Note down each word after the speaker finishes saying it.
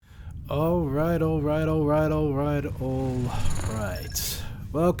All right.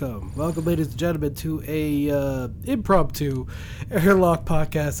 Welcome, ladies and gentlemen, to a impromptu Airlock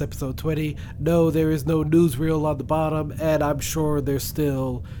Podcast, episode 20. No, there is no newsreel on the bottom, and I'm sure there's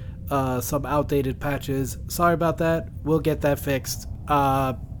still some outdated patches. Sorry about that. We'll get that fixed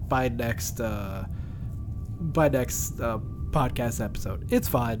by next podcast episode. It's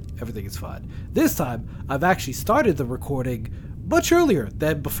fine. Everything is fine. This time, I've actually started the recording much earlier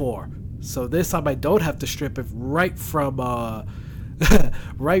than before. So this time I don't have to strip it right from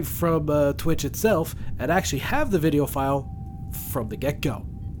Twitch itself and actually have the video file from the get-go.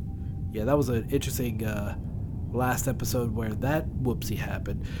 Yeah, that was an interesting last episode where that whoopsie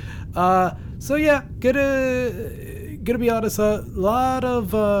happened. So yeah, gonna be honest, a lot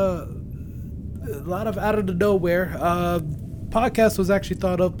of out of the nowhere. Podcast was actually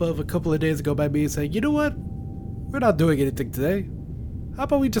thought up of a couple of days ago by me saying, you know what, we're not doing anything today. How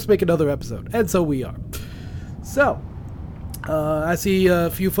about we just make another episode? And so we are. So, I see a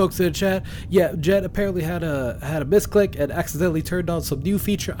few folks in the chat. Yeah, Jet apparently had a misclick and accidentally turned on some new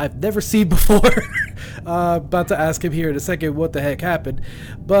feature I've never seen before. About to ask him here in a second what the heck happened.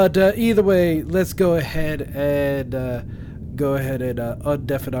 But either way, let's go ahead and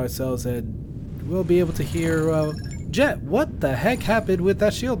undeafen ourselves, and we'll be able to hear Jet. What the heck happened with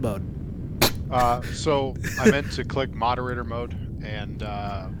that shield mode? So I meant to click moderator mode, and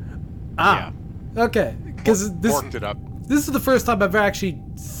yeah. Okay, because this worked it up. This is the first time I've actually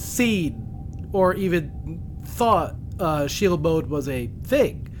seen or even thought shield mode was a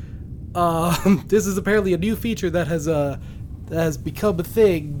thing. This is apparently a new feature that has become a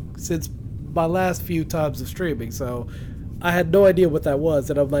thing since my last few times of streaming. So I had no idea what that was,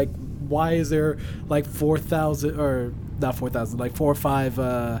 and I'm like, why is there like 4,000 or not 4,000, like 4 or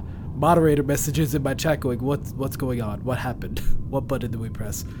 5 moderator messages in my chat going, what's going on? What happened? What button did we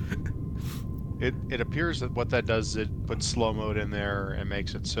press? It appears that what that does is it puts slow mode in there and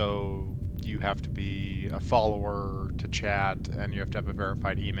makes it so you have to be a follower to chat, and you have to have a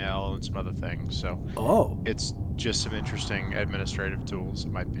verified email and some other things. So it's just some interesting administrative tools.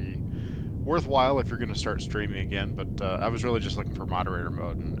 It might be worthwhile if you're going to start streaming again, but I was really just looking for moderator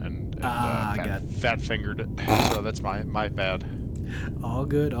mode and fat fingered it. So that's my bad. All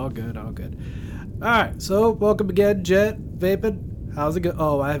good. All right, so welcome again, Jet. Vapen, how's it go?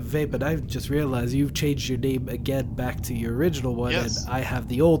 Oh, I have Vapen. I just realized you've changed your name again back to your original one, yes. And I have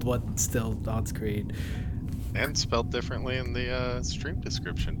the old one still on screen. And spelled differently in the stream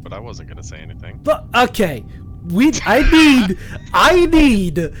description, but I wasn't gonna say anything. But okay, I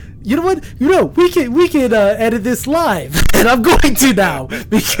need. You know what? We can edit this live, and I'm going to now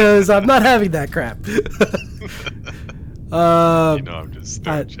because I'm not having that crap. I'm just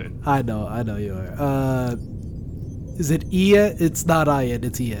stirring shit. I know you are. Is it Ian? It's not Ian,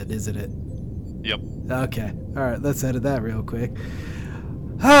 it's Ian, isn't it? Yep. Okay. Alright, let's edit that real quick.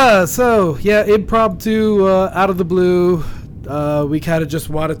 So, yeah, impromptu, out of the blue. We kind of just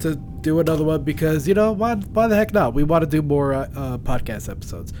wanted to do another one because, why the heck not? We want to do more podcast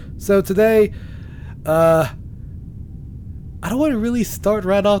episodes. So today, I don't want to really start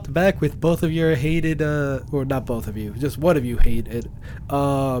right off the back with both of your hated, or not both of you, just one of you hated.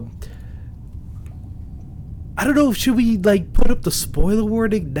 I don't know, should we put up the spoiler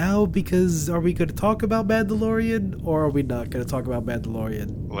warning now, because are we going to talk about Mandalorian, or are we not going to talk about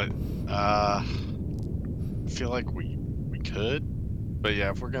Mandalorian? I feel like we could, but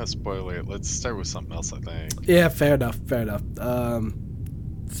yeah, if we're going to spoil it, let's start with something else, I think. Yeah, fair enough.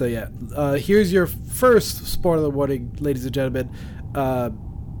 So yeah, here's your first spoiler warning, ladies and gentlemen,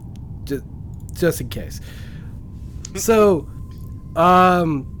 just in case. So,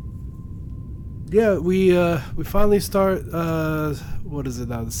 yeah, we finally start. What is it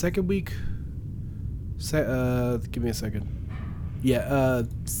now? The second week. Give me a second. Yeah,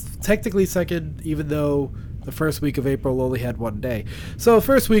 technically second, even though the first week of April only had one day. So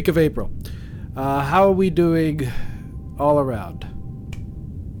first week of April. How are we doing all around?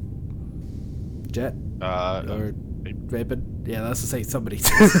 Jet? Or Vapen? Yeah, let's just say somebody.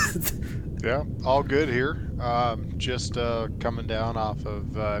 Yeah, all good here. Just coming down off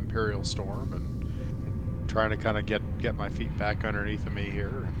of Imperial Storm and trying to kind of get my feet back underneath of me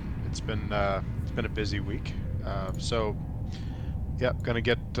here. It's been a busy week. So yeah, gonna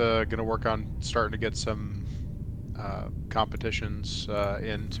work on starting to get some competitions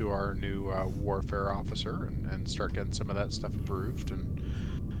into our new warfare officer and start getting some of that stuff approved and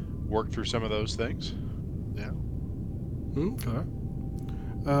work through some of those things. Yeah. Okay.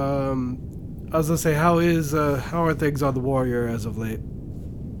 I was gonna say, how are things on the Warrior as of late?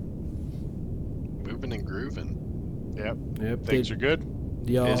 Moving and grooving. Yep. Things are good.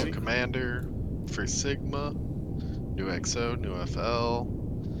 Y'all, New Commander, Free Sigma, new XO, new FL.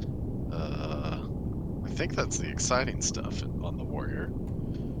 I think that's the exciting stuff on the Warrior.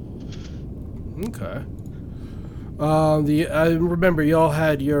 okay. I remember y'all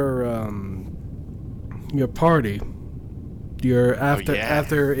had your party, your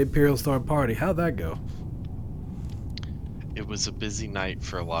after Imperial Storm party. How'd that go? It was a busy night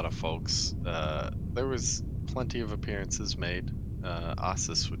for a lot of folks. There was plenty of appearances made.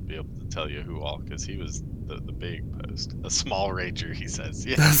 Asis would be able to tell you who all, because he was the big post. A small rager, he says.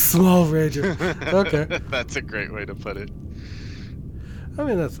 Yeah. A small ranger. Okay. That's a great way to put it. I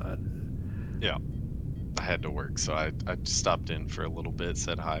mean, that's fine. Yeah. I had to work, so I stopped in for a little bit,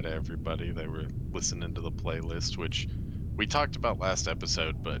 said hi to everybody. They were listening to the playlist, which we talked about last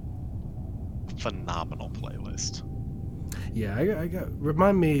episode, but phenomenal playlist. Yeah, I got.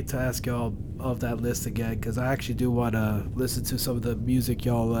 Remind me to ask y'all of that list again, because I actually do want to listen to some of the music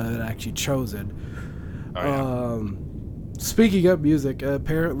y'all had actually chosen. Oh, yeah. Speaking of music,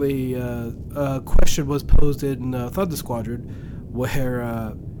 apparently a question was posed in Thunder Squadron,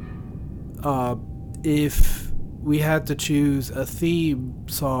 where if we had to choose a theme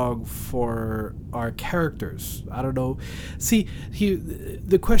song for our characters, I don't know. See,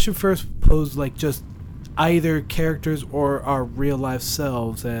 the question first posed like just either characters or our real life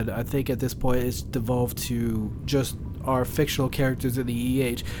selves, and I think at this point it's devolved to just our fictional characters in the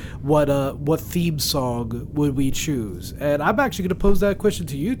EH. What theme song would we choose? And I'm actually going to pose that question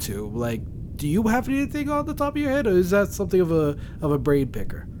to you two. Like, do you have anything on the top of your head, or is that something of a brain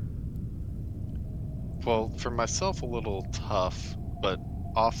picker? Well, for myself, a little tough, but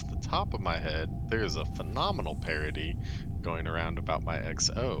off the top of my head, there's a phenomenal parody going around about my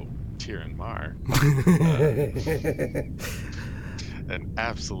XO, Tyrann Mar. An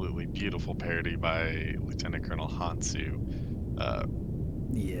absolutely beautiful parody by Lieutenant Colonel Hansu,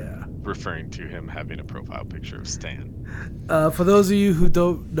 Yeah. referring to him having a profile picture of Stan. For those of you who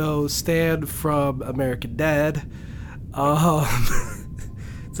don't know Stan from American Dad,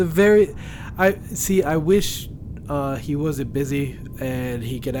 it's a very... I wish he wasn't busy and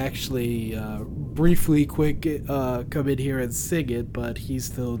he could actually briefly come in here and sing it, but he's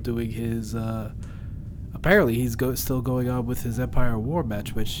still doing his... apparently he's still going on with his Empire War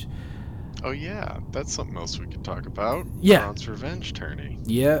match, which... Oh yeah, that's something else we could talk about. Yeah. Thrawn's Revenge tourney.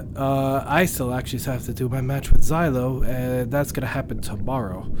 Yeah, I still actually have to do my match with Xylo, and that's going to happen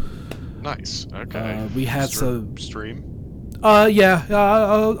tomorrow. Nice, okay. We had some... Stream? Yeah,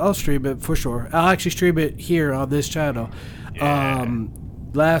 I'll stream it for sure. I'll actually stream it here on this channel. Yeah.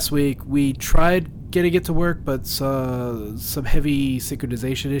 Last week we tried getting it to work, but some heavy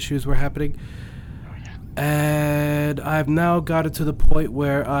synchronization issues were happening. Oh yeah. And I've now got it to the point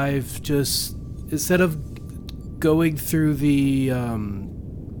where I've just, instead of going through the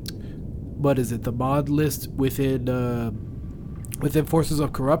the mod list within Forces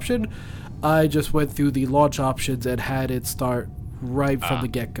of Corruption, I just went through the launch options and had it start right from the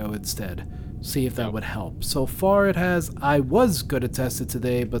get-go instead. See if that would help. So far it has. I was going to test it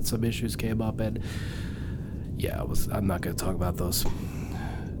today, but some issues came up, and yeah, I'm not going to talk about those.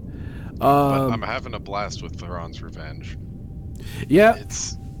 But I'm having a blast with Thrawn's Revenge. Yeah.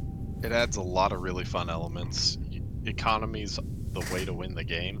 It adds a lot of really fun elements. Economy's the way to win the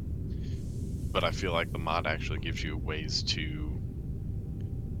game, but I feel like the mod actually gives you ways to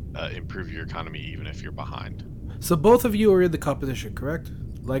improve your economy even if you're behind. So both of you are in the competition, correct?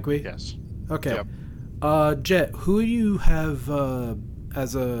 Likely? Yes. Okay. Yep. Jet, who do you have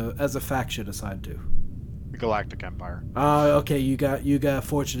as a faction assigned to? The Galactic Empire. Okay, you got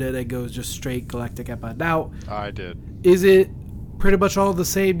fortunate and goes just straight Galactic Empire. Now, I did. is it pretty much all the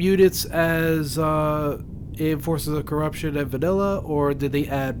same units as in Forces of Corruption and Vanilla, or did they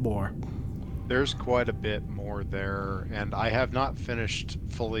add more? There's quite a bit more there, and I have not finished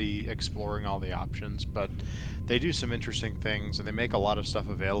fully exploring all the options, but they do some interesting things, and they make a lot of stuff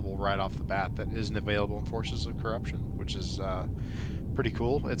available right off the bat that isn't available in Forces of Corruption, which is pretty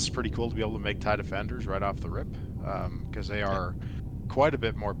cool. It's pretty cool to be able to make TIE Defenders right off the rip, because they are quite a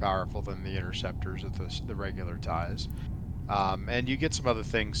bit more powerful than the Interceptors at the regular TIEs. And you get some other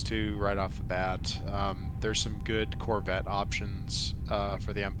things too right off the bat. There's some good Corvette options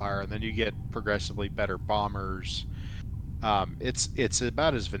for the Empire, and then you get progressively better bombers. It's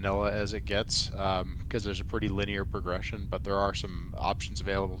about as vanilla as it gets, because there's a pretty linear progression, but there are some options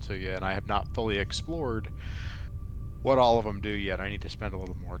available to you, and I have not fully explored what all of them do yet. I need to spend a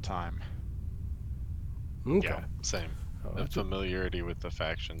little more time. Okay. Yeah, same. The familiarity with the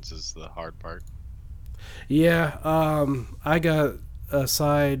factions is the hard part. Yeah, I got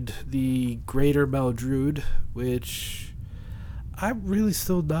assigned the Greater Meldrude, which I'm really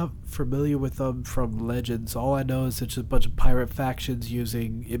still not familiar with them from Legends. All I know is it's just a bunch of pirate factions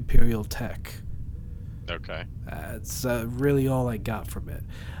using Imperial tech. Okay. That's really all I got from it.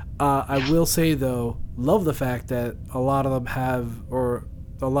 I will say, though, love the fact that a lot of them have, or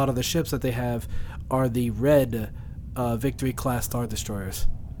a lot of the ships that they have, are the red Victory class Star Destroyers.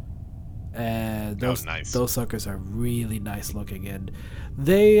 And those suckers are really nice looking, and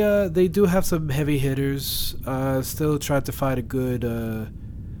they do have some heavy hitters. Still trying to find a good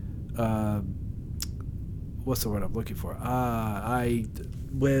what's the word I'm looking for? I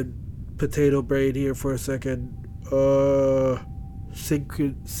went potato brain here for a second.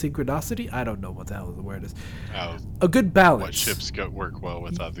 Synchronicity? I don't know what the hell the word is. A good balance. What ships work well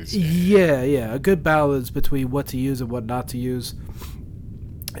with others. Yeah. A good balance between what to use and what not to use.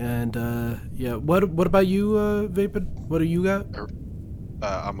 And what about you, Vapen? What do you got?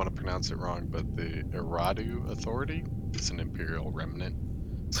 I'm gonna pronounce it wrong, but the Iradu Authority is an Imperial remnant.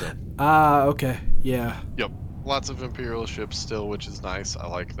 So. Okay, yeah. Yep, lots of Imperial ships still, which is nice. I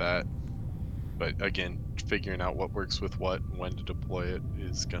like that. But again, figuring out what works with what and when to deploy it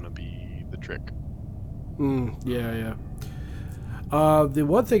is gonna be the trick. Yeah. The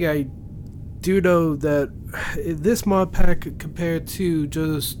one thing I do know that this mod pack, compared to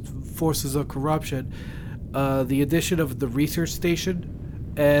just Forces of Corruption, the addition of the research station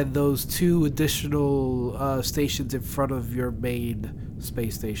and those 2 additional stations in front of your main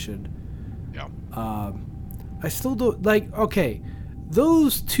space station. Yeah. I still don't like. Okay,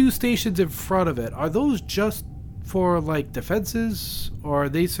 those 2 stations in front of it, are those just for like defenses, or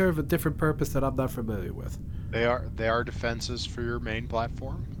they serve a different purpose that I'm not familiar with? They are defenses for your main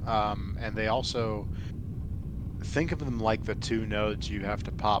platform, and they also think of them like the 2 nodes you have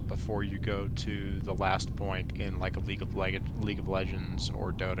to pop before you go to the last point in like a League of Legends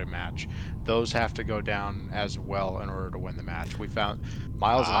or Dota match. Those have to go down as well in order to win the match. We found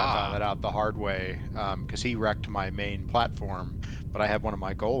Miles and I found that out the hard way because he wrecked my main platform, but I had one of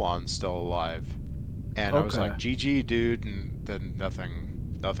my Golons still alive, and I was like, "GG, dude," and then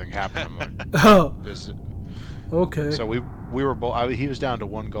nothing happened. I'm like, oh. Okay. So we were both. He was down to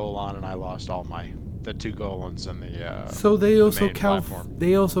 1 Golon, and I lost all the 2 Golons and the. So they also count. Platform.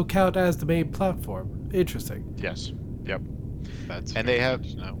 They also count as the main platform. Interesting. Yes. Yep. That's and they have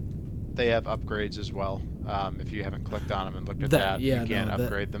upgrades as well. If you haven't clicked on them and looked at that, you can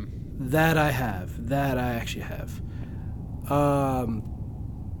upgrade them. That I have. That I actually have.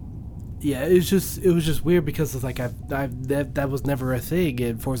 Yeah, it was just weird because it's like that was never a thing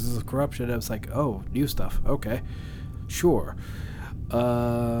in Forces of Corruption. I was like, oh, new stuff. Okay, sure.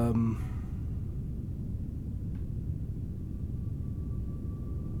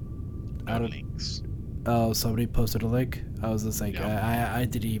 Links. Oh, somebody posted a link. I was just like, I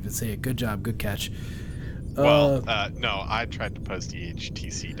didn't even say it. Good job, good catch. Well, no, I tried to post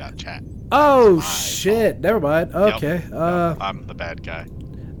ehtc.chat. Oh shit! Never mind. Okay. Yep. I'm the bad guy.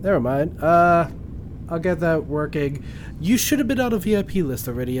 Never mind. I'll get that working. You should have been on a VIP list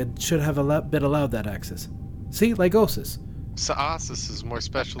already and should have been allowed that access. See, like Osis. So Osis is more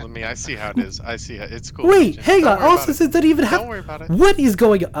special than me. I see how it is. I see how it's cool. Wait, hang on. Osis didn't even have. Don't worry about it. What is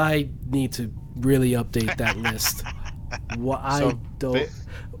going? I need to really update that list. What I don't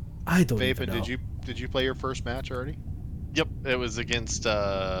Vapen, even know. Did you play your first match already? Yep, it was against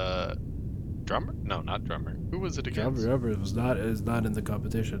Drummer? No, not Drummer. Who was it against? Drummer is not in the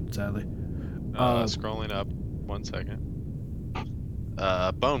competition, sadly. Scrolling up, 1 second.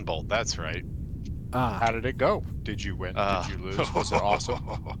 Bone Bolt, that's right. How did it go? Did you win? Did you lose? Was it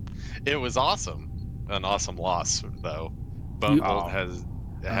awesome? It was awesome. An awesome loss, though. Bone Bolt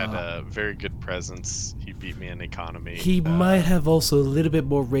had a very good presence. He beat me in economy. He might have also a little bit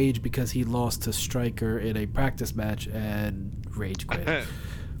more rage because he lost to Striker in a practice match and rage quit.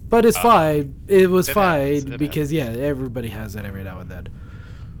 But it's fine. It was fine because everybody has that every now and then.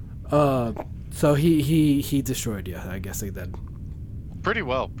 So he destroyed you, I guess then. Pretty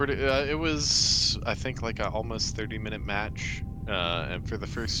well. It was, I think, like a almost 30-minute match. And for the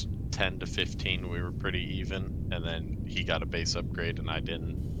first 10 to 15, we were pretty even. And then he got a base upgrade and I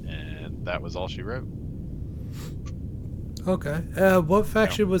didn't. And that was all she wrote. Okay. What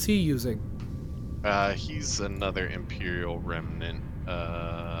faction was he using? He's another Imperial remnant.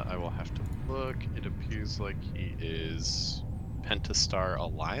 I will have to look. It appears like he is Pentastar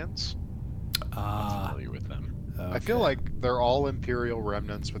Alliance. I'm familiar with them. Okay. I feel like they're all Imperial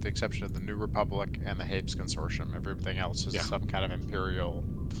remnants with the exception of the New Republic and the Hapes Consortium. Everything else is some kind of Imperial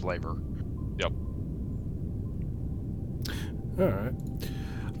flavor. Yep. Alright.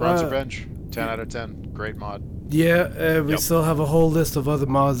 Bronze Revenge, 10 out of 10. Great mod. Yeah, we still have a whole list of other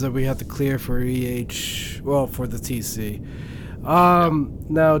mods that we have to clear for EH, well, for the TC.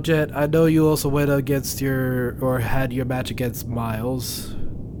 Now, Jet, I know you also went against had your match against Miles.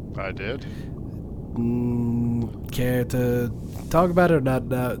 I did. Care to talk about it or not?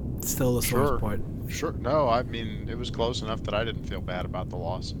 Still a source Sure. point. Sure. No, I mean, it was close enough that I didn't feel bad about the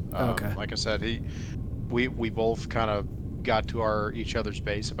loss. Okay. Like I said, we both kind of got to each other's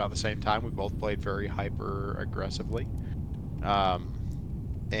base about the same time. We both played very hyper aggressively. Yeah,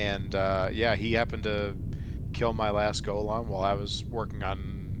 he happened to kill my last goal line while I was working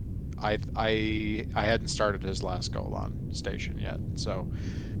on. I hadn't started his last goal line station yet, so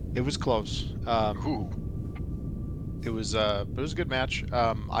it was close. Ooh. It was a good match.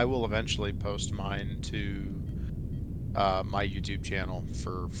 I will eventually post mine to my YouTube channel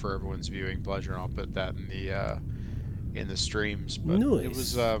for everyone's viewing pleasure, and I'll put that in the streams. But Nice. it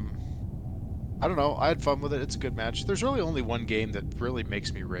was I don't know. I had fun with it. It's a good match. There's really only one game that really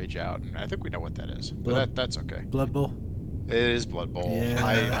makes me rage out, and I think we know what that is. But that's okay. Blood Bowl. It is Blood Bowl. Yeah.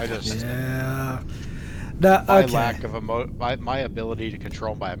 I just Yeah. No, my okay. lack of my ability to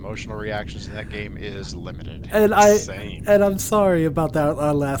control my emotional reactions in that game is limited. And Same. I'm sorry about that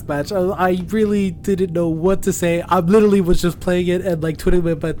our last match. I really didn't know what to say. I literally was just playing it and like twiddling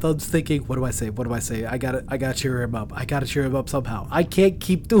with my thumbs, thinking, "What do I say? What do I say? I gotta cheer him up. I gotta cheer him up somehow. I can't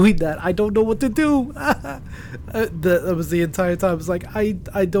keep doing that. I don't know what to do." That was the entire time. I was like, I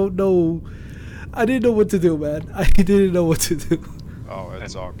don't know. I didn't know what to do, man. I didn't know what to do. Oh,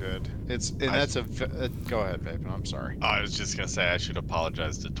 it's all good. Go ahead, Vapen. I'm sorry. I was just gonna say I should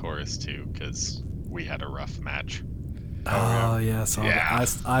apologize to Taurus too, because we had a rough match. Oh yeah,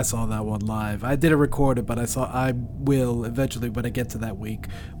 I saw that one live. I didn't record it, but I will eventually when I get to that week.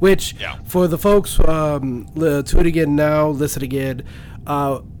 Which for the folks tuning in now, listening in,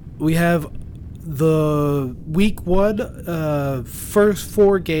 we have the week 1 first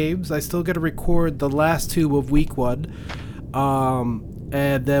 4 games. I still got to record the last 2 of week 1.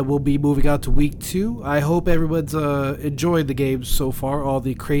 And then we'll be moving on to week 2. I hope everyone's enjoying the games so far, all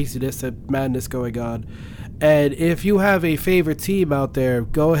the craziness and madness going on. And if you have a favorite team out there,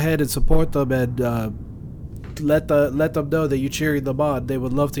 go ahead and support them and let them know that you're cheering them on. They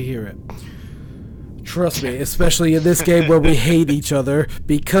would love to hear it. Trust me, especially in this game where we hate each other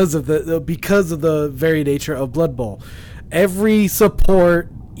because of the very nature of Blood Bowl. Every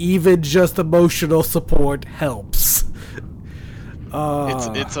support, even just emotional support, helps.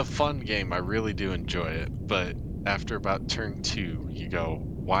 It's a fun game. I really do enjoy it. But after about turn 2, you go,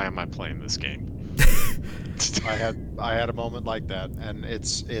 "Why am I playing this game?" I had a moment like that, and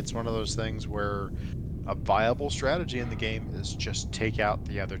it's one of those things where a viable strategy in the game is just take out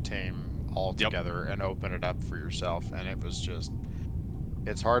the other team altogether and open it up for yourself. And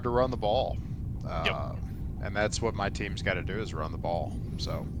it's hard to run the ball, and that's what my team's got to do is run the ball.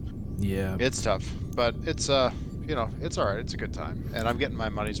 So yeah, it's tough, but it's it's all right. It's a good time, and I'm getting my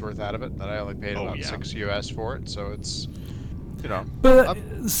money's worth out of it. That I only paid about $6 US for it, so it's But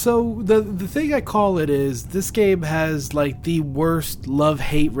so the thing I call it is this game has like the worst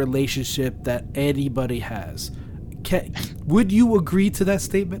love-hate relationship that anybody has. Would you agree to that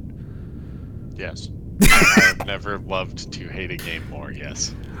statement? Yes. I have never loved to hate a game more.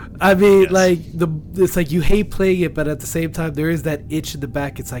 Yes. I mean, like it's like you hate playing it, but at the same time, there is that itch in the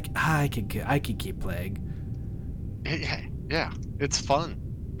back. It's like I can keep playing. Yeah, it's fun.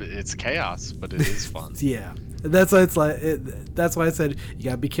 It's chaos, but it is fun. Yeah, that's why it's like. That's why I said you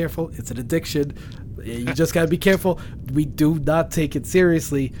gotta be careful. It's an addiction. You just gotta be careful. We do not take it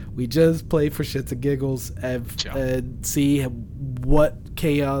seriously. We just play for shits and giggles and see what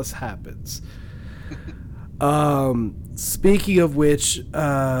chaos happens. Speaking of which,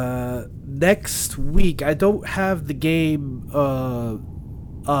 next week I don't have the game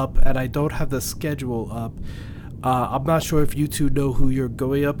up and I don't have the schedule up. I'm not sure if you two know who you're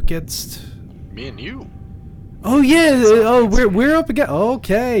going up against. Me and you. Oh yeah. Oh, we're up against.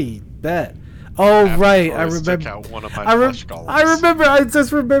 Okay, bet. Oh right, I remember. Took out one of my flesh golems. I remember. I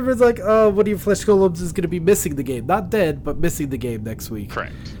just remember. It's like, one of your flesh golems is going to be missing the game. Not dead, but missing the game next week.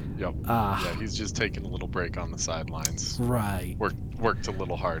 Correct. Yep. Yeah, he's just taking a little break on the sidelines. Right. Worked a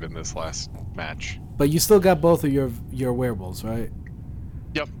little hard in this last match. But you still got both of your werewolves, right?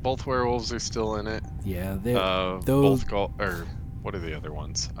 Yep. Both werewolves are still in it. Yeah. They both what are the other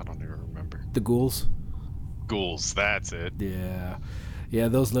ones? I don't even remember. The ghouls. Ghouls. That's it. Yeah. Yeah.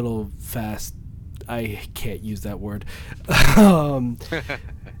 Those little fast. I can't use that word.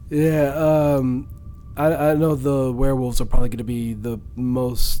 Yeah. I know the werewolves are probably going to be the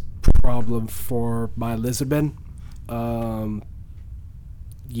most problem for my lizardmen.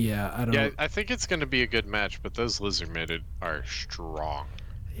 Yeah, I don't know. I think it's going to be a good match, but those lizardmen are strong.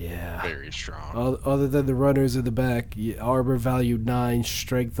 Yeah. Very strong. Other than the runners in the back, armor value 9,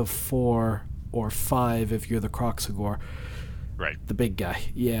 strength of 4 or 5 if you're the Croxagore, Right. the big guy.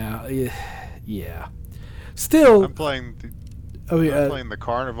 Yeah. Still, I'm playing the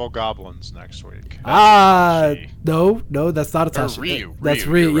Carnival Goblins next week. no, that's not Itachi. Ryu. That's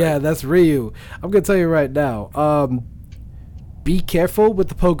Ryu, Ryu. you're right. Yeah, that's Ryu. I'm gonna tell you right now. Be careful with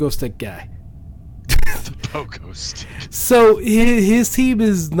the pogo stick guy. The pogo stick. So his team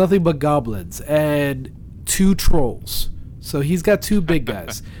is nothing but goblins and 2 trolls. So he's got 2 big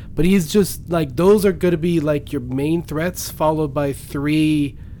guys, but he's just like those are going to be like your main threats, followed by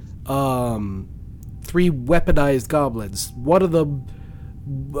 3 weaponized goblins. One of them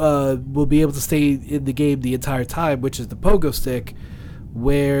will be able to stay in the game the entire time, which is the pogo stick,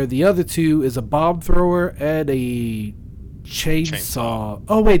 where the other 2 is a bomb thrower and a chainsaw.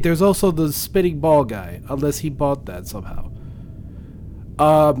 Oh wait, there's also the spinning ball guy, unless he bought that somehow.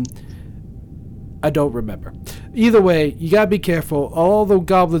 I don't remember. Either way, you gotta be careful. All the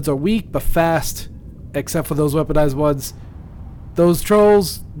goblins are weak but fast, except for those weaponized ones. Those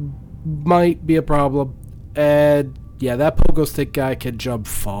trolls might be a problem. And yeah, that pogo stick guy can jump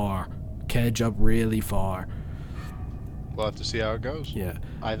far. Can jump really far. We'll have to see how it goes. Yeah.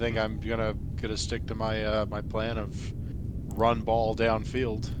 I think I'm gonna stick to my my plan of run ball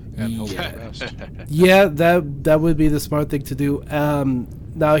downfield and hope for the best. Yeah, that would be the smart thing to do.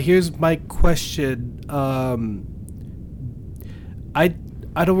 Now here's my question. I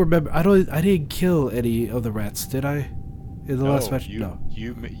don't remember. I didn't kill any of the rats, did I? In the last match? No.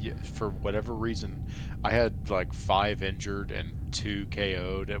 You for whatever reason, I had like 5 injured and 2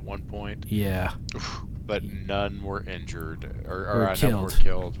 KO'd at one point. Yeah. But none were injured Or none were killed.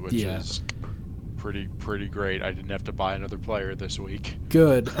 killed, which Yeah. is pretty great. I didn't have to buy another player this week.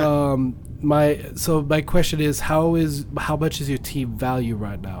 Good. My question is how much is your team value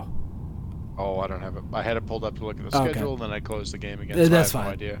right now? Oh, I don't have it. I had it pulled up to look at the Okay. schedule, and then I closed the game again. So That's I have fine.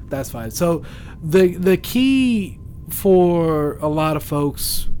 no idea. That's fine. So the key for a lot of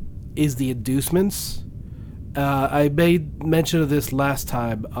folks is the inducements. I made mention of this last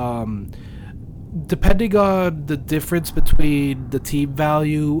time. Depending on the difference between the team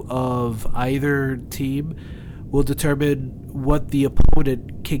value of either team will determine what the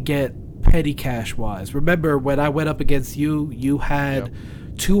opponent can get petty cash wise. Remember when I went up against you, you had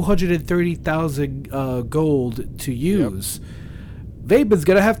 230,000 gold to use. Vapen's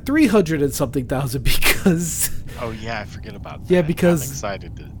gonna have 300 and something thousand because Oh yeah, I forget about that. Yeah, because- I'm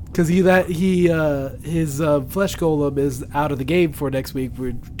excited to. his flesh golem is out of the game for next week,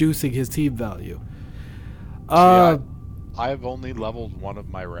 reducing his team value. I've only leveled one of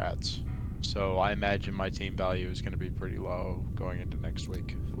my rats, so I imagine my team value is going to be pretty low going into next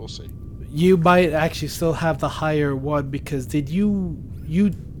week. We'll see. You might actually still have the higher one because did you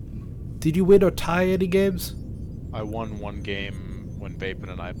win or tie any games? I won one game when Vapen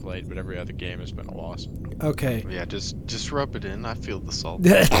and I played, but every other game has been a loss. Okay. Yeah, just rub it in. I feel the salt.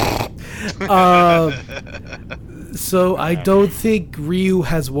 So I don't think Ryu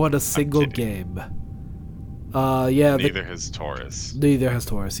has won a single kidding. game. Yeah. Neither has Taurus. Neither has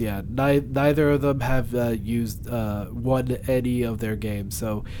Taurus. Yeah. Neither of them have won any of their games.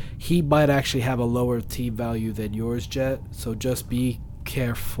 So he might actually have a lower team value than yours, Jet. So just be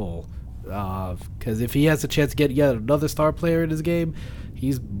careful. Because if he has a chance to get yet another star player in his game,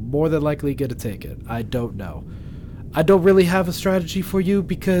 he's more than likely going to take it. I don't know. I don't really have a strategy for you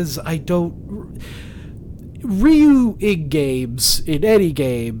because I don't... Ryu in games, in any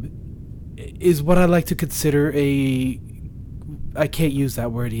game, is what I like to consider a... I can't use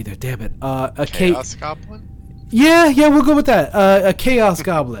that word either, damn it. A Chaos Goblin? Yeah, we'll go with that. A Chaos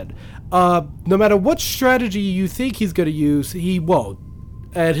Goblin. No matter what strategy you think he's going to use, he won't.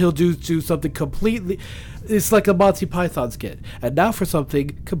 And he'll do something completely... It's like a Monty Python skit. And now for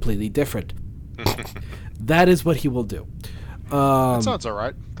something completely different. That is what he will do. That sounds all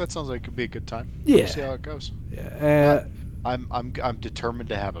right. That sounds like it could be a good time. Yeah. We'll see how it goes. Yeah. I'm determined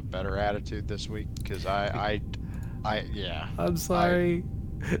to have a better attitude this week because I I'm sorry.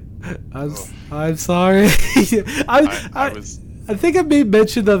 I'm sorry. I think I made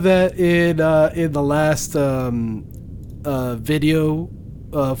mention of that in the last video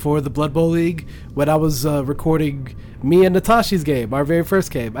for the Blood Bowl League when I was recording me and Natashi's game, our very first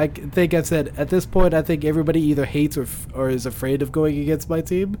game. I think I said at this point I think everybody either hates or is afraid of going against my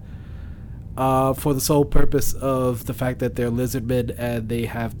team for the sole purpose of the fact that they're lizardmen and they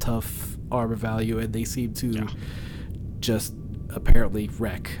have tough armor value and they seem to just apparently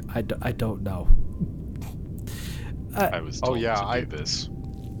wreck. I don't know. I was told yeah, to do this.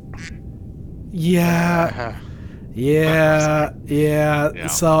 Yeah. Yeah. Yeah.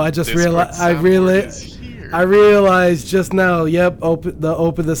 So I just Discord realized. soundboard is here. I realized just now. Yep. Open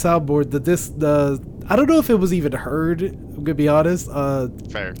the soundboard. I don't know if it was even heard. I'm gonna be honest.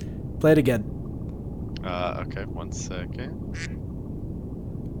 Fair. Play it again. Okay, 1 second.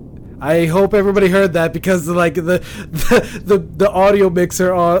 I hope everybody heard that because like the audio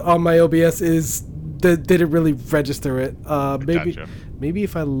mixer on my OBS didn't really register it. Gotcha. Maybe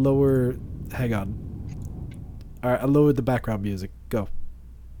if I lower. Hang on. All right, I lowered the background music. Go.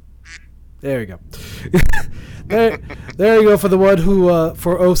 There we go. there you go for the one who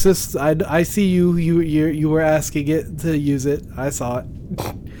for Osis. I see you were asking it to use it. I saw it.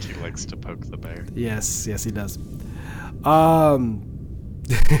 He likes to poke the bear. Yes, he does.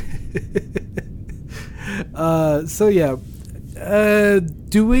 So yeah,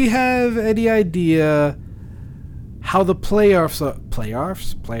 do we have any idea how the playoffs?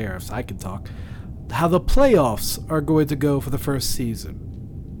 I can talk. How the playoffs are going to go for the first season?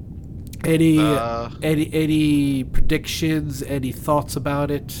 Any predictions? Any thoughts about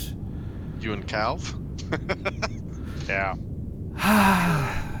it? You and Calv? Yeah.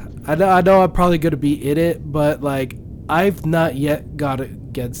 I know I'm probably going to be in it, but like I've not yet got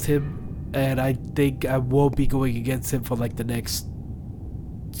against him, and I think I won't be going against him for like the next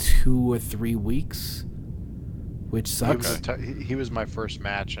 2 or 3 weeks, which sucks. He was my first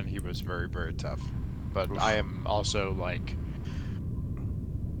match, and he was very, very tough. But I am also like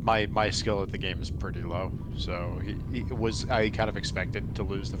my skill at the game is pretty low, so I kind of expected to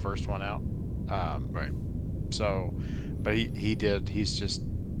lose the first one out. Right. So, but he did. He's just.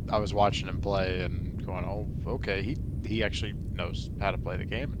 I was watching him play and going, oh, okay. He actually knows how to play the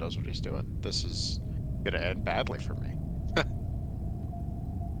game and knows what he's doing. This is gonna end badly for me.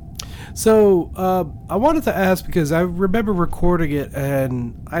 So I wanted to ask because I remember recording it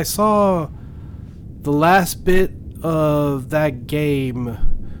and I saw the last bit of that game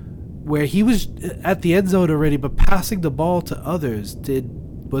where he was at the end zone already, but passing the ball to others.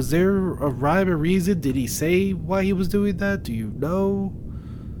 Was there a rhyme or reason? Did he say why he was doing that? Do you know?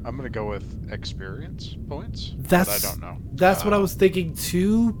 I'm gonna go with experience points. But I don't know. That's what I was thinking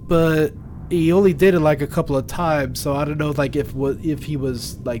too, but he only did it like a couple of times, so I don't know like if he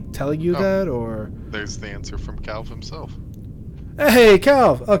was like telling you that or. There's the answer from Calv himself. Hey,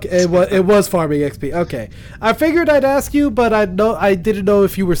 Cal. Okay, it was farming XP. Okay, I figured I'd ask you, but I didn't know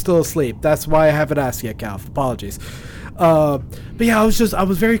if you were still asleep. That's why I haven't asked yet, Cal. Apologies. But yeah, I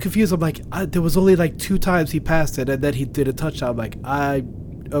was very confused. I'm like, there was only like 2 times he passed it, and then he did a touchdown. I'm like,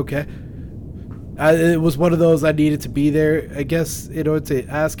 okay. It was one of those I needed to be there, I guess, in order to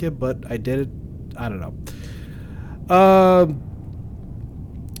ask him, but I didn't. I don't know.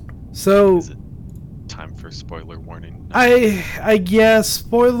 So. Is it time for spoiler warning? I guess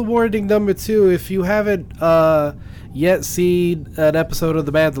spoiler warning number 2. If you haven't yet seen an episode of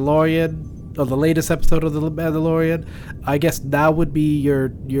The Mandalorian, or the latest episode of The Mandalorian, I guess now would be your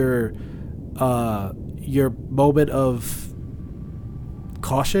moment of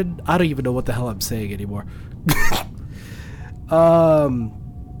caution. I don't even know what the hell I'm saying anymore.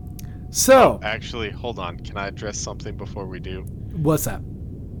 So Actually, hold on. Can I address something before we do? what's that?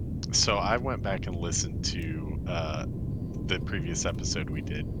 So I went back and listened to the previous episode we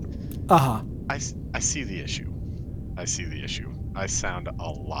did. Uh-huh. I see the issue. I sound a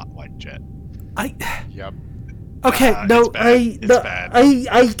lot like Jet. Yep. Okay, It's bad.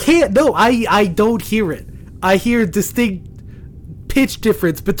 I can't. No, I don't hear it. I hear distinct pitch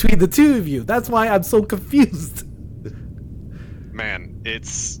difference between the two of you. That's why I'm so confused. Man,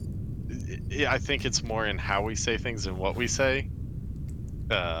 I think it's more in how we say things and what we say.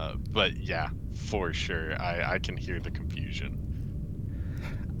 But yeah, for sure, I can hear the confusion.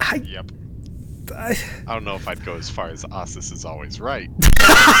 Yep. I don't know if I'd go as far as Osis is always right. He's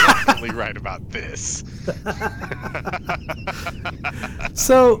definitely right about this.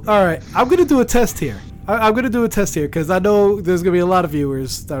 So, all right, I'm gonna do a test here. I'm gonna do a test here because I know there's gonna be a lot of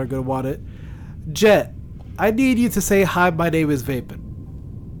viewers that are gonna want it. Jet, I need you to say hi. My name is Vapen.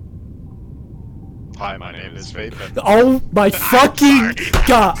 Hi, my name is Vapen. Oh my fucking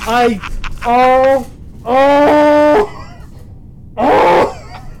god!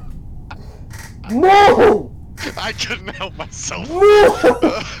 No! I couldn't help myself. No!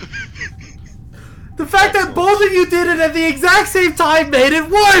 The fact that both of you did it at the exact same time made it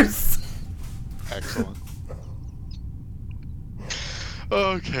worse! Excellent.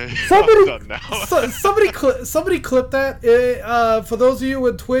 Okay, Somebody, I'm done now. somebody clip that. For those of you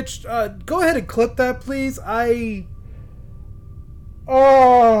on Twitch, go ahead and clip that, please.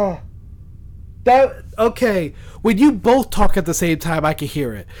 Okay. When you both talk at the same time, I can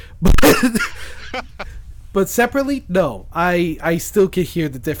hear it. But but separately, no. I still can hear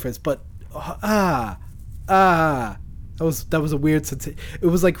the difference. But that was a weird sensation. It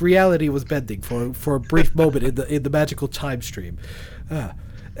was like reality was bending for a brief moment in the magical chime stream.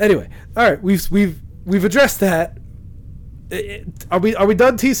 Anyway, all right, we've addressed that. Are we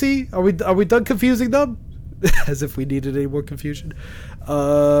done, TC? Are we done confusing them? As if we needed any more confusion.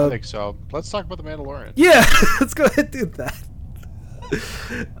 I think so. Let's talk about the Mandalorian. Yeah, let's go ahead and do that.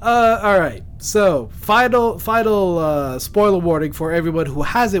 All right. So, final spoiler warning for everyone who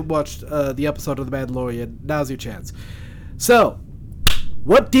hasn't watched the episode of The Mandalorian. Now's your chance. So,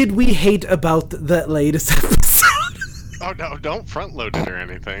 what did we hate about that latest episode? Oh no! Don't front load it or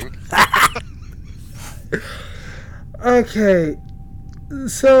anything. Okay.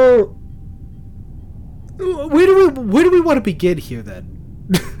 So, where do we want to begin here then?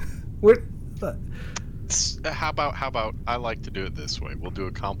 How about I like to do it this way. We'll do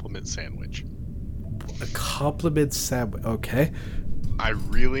a compliment sandwich. A compliment sandwich. Okay. I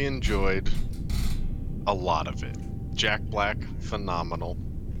really enjoyed a lot of it. Jack Black, phenomenal.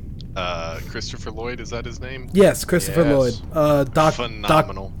 Christopher Lloyd, is that his name? Yes, Christopher Lloyd.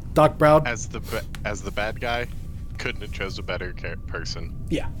 Phenomenal. Doc Brown. As the bad guy, couldn't have chose a better person.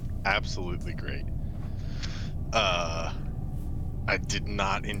 Yeah. Absolutely great. I did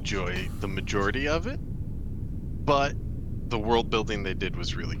not enjoy the majority of it, but the world building they did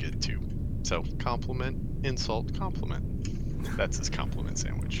was really good too. So compliment, insult, compliment. That's his compliment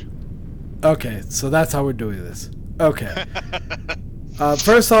sandwich. Okay, so that's how we're doing this. Okay.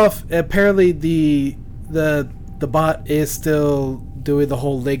 First off, apparently the bot is still doing the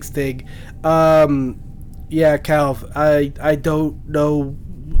whole links thing. Yeah, Calv, I don't know.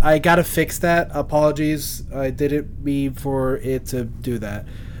 I gotta fix that. Apologies. I didn't mean for it to do that.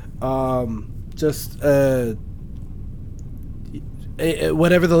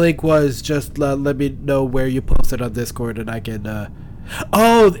 Whatever the link was, just let me know where you posted on Discord, and I can.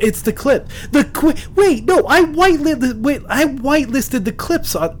 Oh, it's the clip. Wait, no, I whitelisted the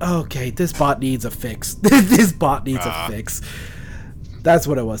clips on. Okay, this bot needs a fix. This bot needs a fix. That's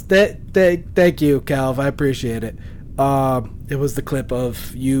what it was. Thank you, Calv. I appreciate it. It was the clip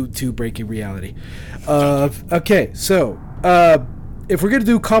of you two breaking reality. Okay, so if we're gonna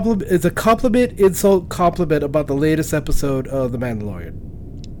do compliment, it's a compliment, insult, compliment about the latest episode of The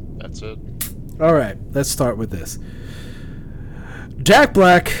Mandalorian. That's it. All right, let's start with this. Jack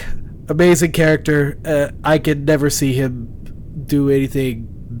Black, amazing character. I could never see him do anything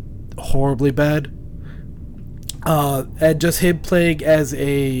horribly bad. And just him playing as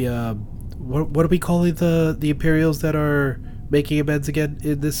a what are we calling the Imperials that are making amends again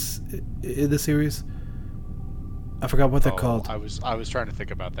in this series? I forgot what they're called. I was trying to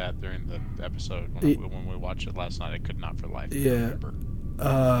think about that during the episode when we watched it last night. I could not for life remember.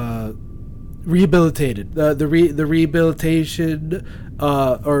 Rehabilitated. The rehabilitation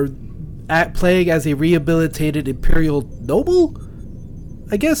or playing as a rehabilitated Imperial noble,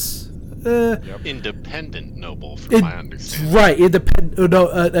 I guess. Independent noble, from my understanding. Right,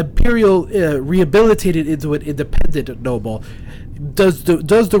 Imperial rehabilitated into an independent noble does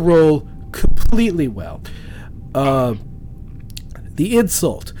the role completely well. The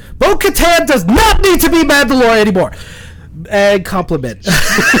insult: Bo-Katan does not need to be Mandalorian anymore. And compliment.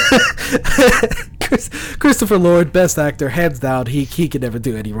 Christopher Lloyd, best actor, hands down. He can never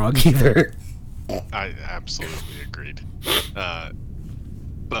do any wrong either. I absolutely agreed.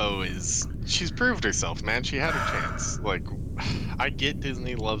 Bo she's proved herself, man. She had her chance. Like, I get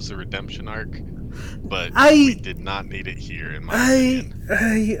Disney loves the redemption arc, but we did not need it here, in my opinion.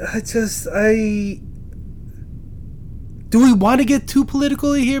 Do we want to get too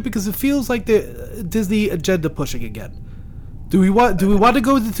politically here? Because it feels like the Disney agenda pushing again. Do we want to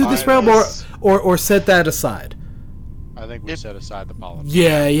go into this realm or set that aside? I think we set aside the politics.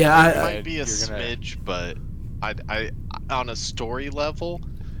 Yeah. It might be a smidge, but I on a story level,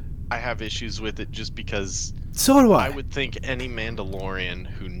 I have issues with it just because. So do I. I would think any Mandalorian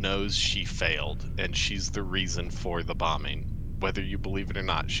who knows she failed and she's the reason for the bombing, whether you believe it or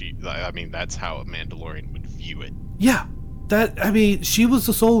not, that's how a Mandalorian would view it. Yeah. She was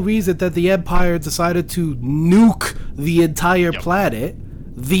the sole reason that the Empire decided to nuke the entire planet.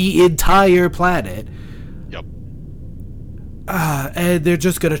 The entire planet. Yep. And they're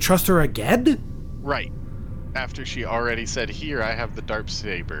just gonna trust her again? Right. After she already said, "Here, I have the dark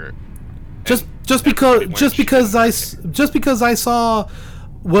saber." Just because I saw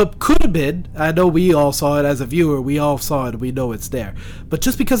what could have been. I know we all saw it as a viewer. We all saw it. We know it's there. But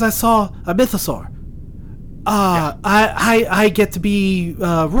just because I saw a mythosaur. I get to be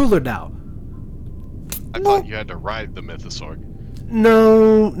ruler now. I thought you had to ride the mythosaur.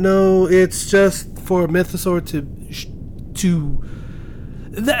 No, it's just for Mythosaur to.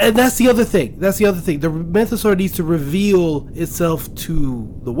 And that's the other thing. The Mythosaur needs to reveal itself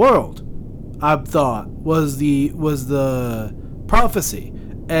to the world. I thought was the prophecy,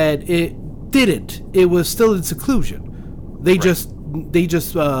 and it didn't. It was still in seclusion. They just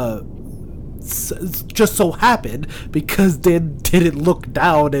so happened because Dan didn't look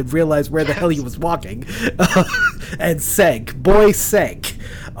down and realize where the hell he was walking, and sank. Boy sank.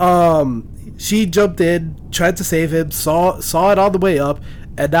 She jumped in, tried to save him, saw it all the way up,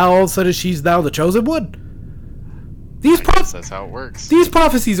 and now all of a sudden she's now the chosen one. That's how it works. These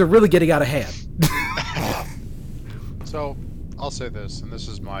prophecies are really getting out of hand. So, I'll say this, and this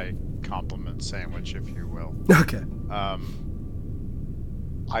is my compliment sandwich, if you will. Okay.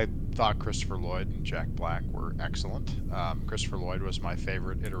 I thought Christopher Lloyd and Jack Black were excellent. Christopher Lloyd was my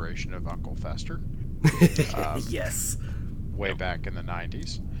favorite iteration of Uncle Fester. Yes. Way back in the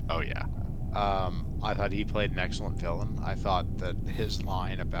 90s. Oh, yeah. I thought he played an excellent villain. I thought that his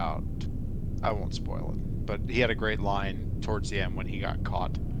line about... I won't spoil it, but he had a great line towards the end when he got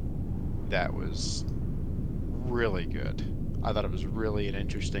caught that was really good. I thought it was really an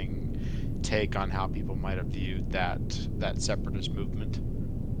interesting take on how people might have viewed that separatist movement.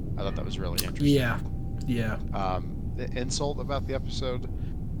 I thought that was really interesting. Yeah. The insult about the episode,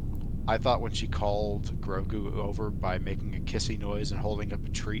 I thought when she called Grogu over by making a kissy noise and holding up a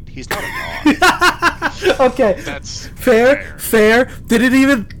treat, he's not a dog. Okay. That's fair. Didn't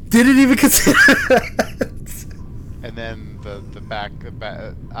even consider that. And then the back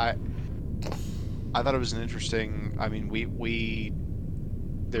I thought it was an interesting. I mean, we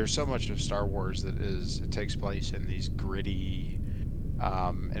there's so much of Star Wars it takes place in these gritty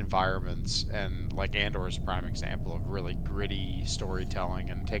environments, and like Andor is a prime example of really gritty storytelling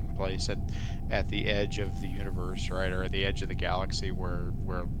and taking place at the edge of the universe, right, or at the edge of the galaxy where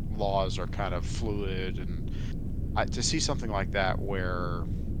laws are kind of fluid, and to see something like that where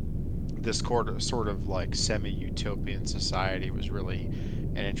this sort of like semi-utopian society was really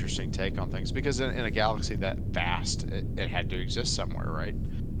an interesting take on things, because in a galaxy that vast, it had to exist somewhere, right?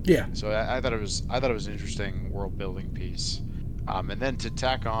 Yeah. So I thought it was an interesting world building piece, and then to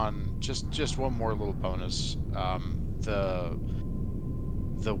tack on just one more little bonus, the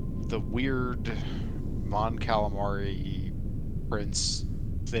weird Mon Calamari prince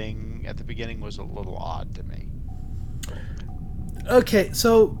thing at the beginning was a little odd to me. Okay,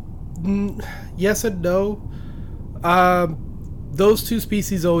 so yes and no. Those two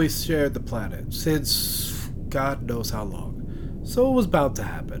species always shared the planet since God knows how long, so it was bound to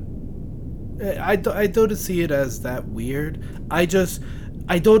happen. I don't see it as that weird. I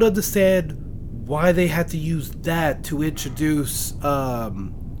don't understand why they had to use that to introduce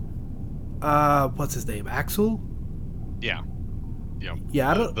what's his name, Axel? Yeah.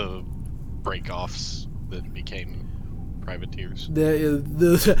 Yeah, I don't... the break-offs that became privateers.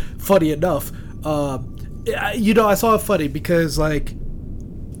 Funny enough, I saw it funny because like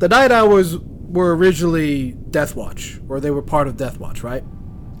the Night Owls were originally Death Watch, or they were part of Death Watch, right?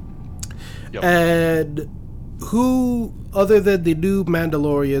 Yep. And who other than the new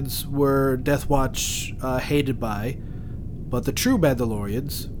Mandalorians were Death Watch hated by, but the true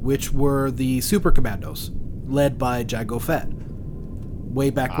Mandalorians, which were the Super Commandos, led by Jango Fett, way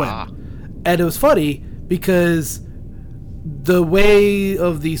back when. And it was funny because the way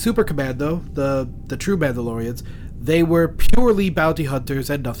of the Super Commando, the true Mandalorians, they were purely bounty hunters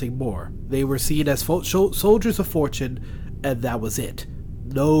and nothing more. They were seen as soldiers of fortune, and that was it.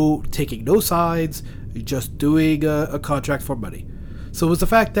 No taking no sides, just doing a contract for money. So it was the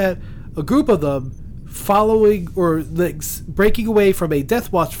fact that a group of them following or breaking away from a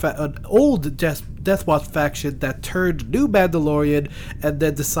Death Watch an old Death Watch faction that turned new Mandalorian and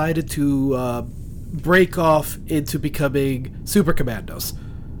then decided to break off into becoming Super Commandos.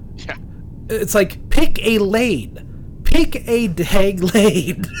 Yeah. It's like, pick a lane. Pick a dang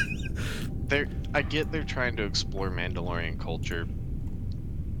lane. I get they're trying to explore Mandalorian culture,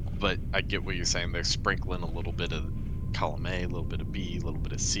 but I get what you're saying. They're sprinkling a little bit of column A, a little bit of B, a little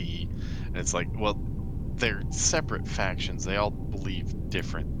bit of C, and it's like, well, they're separate factions. They all believe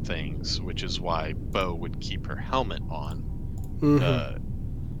different things, which is why Bo would keep her helmet on.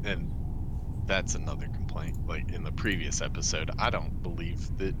 Mm-hmm. And that's another complaint. Like in the previous episode, I don't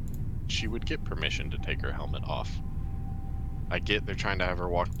believe that she would get permission to take her helmet off. I get they're trying to have her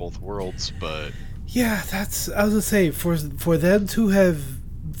walk both worlds, but yeah, I was gonna say for them to have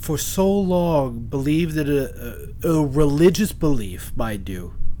for so long believed in a religious belief, mind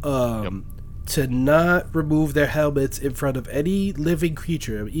you, to not remove their helmets in front of any living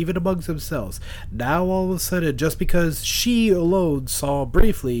creature, even amongst themselves. Now all of a sudden, just because she alone saw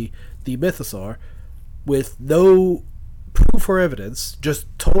briefly the mythosaur with no proof or evidence, just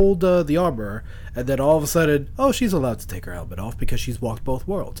told the armorer, and then all of a sudden, oh, she's allowed to take her helmet off because she's walked both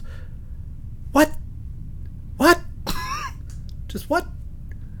worlds. What? Just what?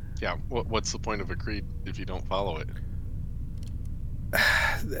 Yeah, what's the point of a creed if you don't follow it?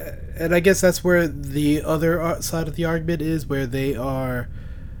 And I guess that's where the other side of the argument is, where they are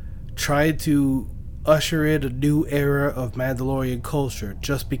trying to usher in a new era of Mandalorian culture,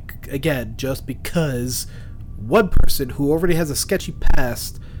 just because one person who already has a sketchy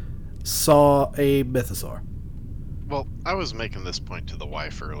past saw a mythosaur. Well, I was making this point to the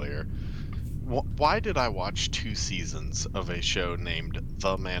wife earlier. Why did I watch 2 seasons of a show named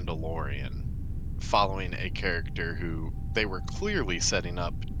The Mandalorian, following a character who they were clearly setting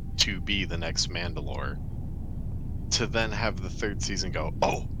up to be the next Mandalore, to then have the 3rd season go,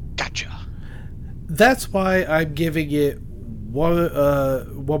 oh, gotcha? That's why I'm giving it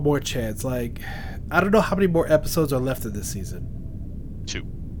one more chance. Like, I don't know how many more episodes are left in this season. 2.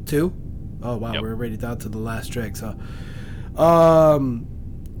 2? Oh wow, Yep. We're already down to the last dregs, huh?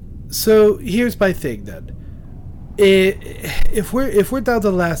 So here's my thing then. If we're down to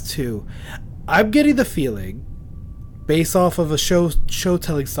the last 2, I'm getting the feeling, based off of a show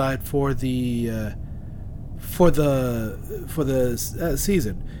telling side for the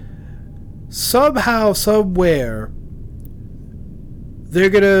season, somehow, somewhere, they're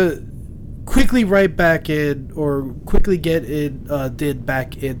gonna quickly write back in, or quickly get in, did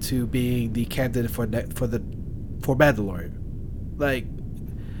back into being the candidate for Mandalorian. Like,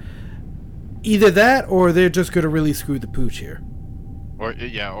 either that, or they're just gonna really screw the pooch here. Or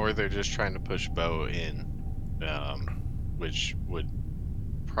they're just trying to push Bo in, which would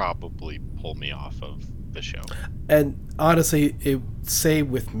probably pull me off of the show. And honestly,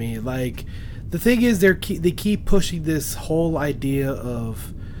 same with me. Like, the thing is, they keep pushing this whole idea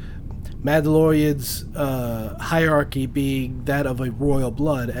of Mandalorian's hierarchy being that of a royal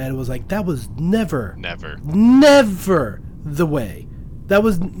blood, and it was like, that was never the way. That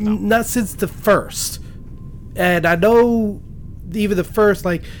was not since the first. And I know even the first,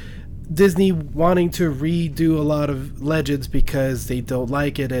 like, Disney wanting to redo a lot of Legends because they don't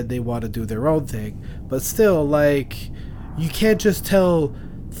like it and they want to do their own thing. But still, like, you can't just tell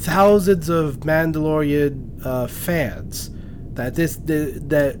thousands of Mandalorian fans that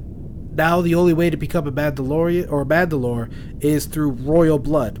now the only way to become a Mandalorian or a Mandalore is through royal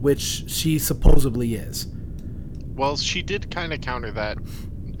blood, which she supposedly is. Well, she did kind of counter that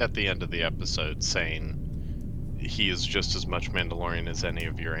at the end of the episode, saying he is just as much Mandalorian as any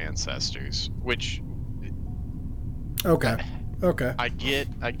of your ancestors, which... Okay. I get,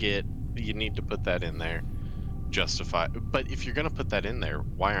 you need to put that in there, justify... But if you're going to put that in there,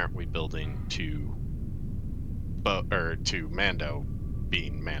 why aren't we building to Mando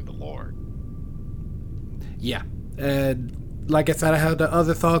being Mandalore? Yeah. And like I said, I had the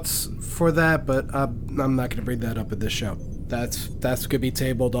other thoughts for that, but I'm not going to bring that up in this show. That's going to be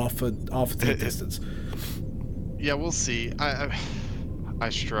tabled off to the distance. Yeah, we'll see. I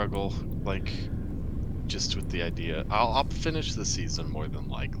struggle, like, just with the idea. I'll finish the season more than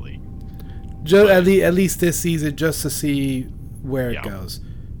likely. At least this season, just to see where it goes.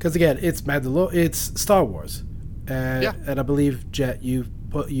 Because again, it's Star Wars, and I believe, Jet, you've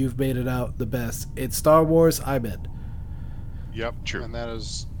made it out the best. It's Star Wars. I'm in. Yep, true. And that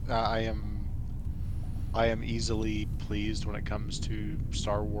is, I am easily pleased when it comes to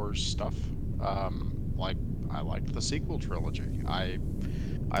Star Wars stuff. Like, I liked the sequel trilogy. I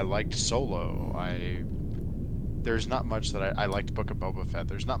liked Solo. There's not much that I liked Book of Boba Fett.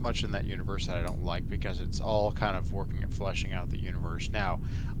 There's not much in that universe that I don't like, because it's all kind of working at fleshing out the universe. Now,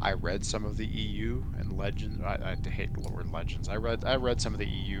 I read some of the EU and Legends. I hate the word Legends. I read some of the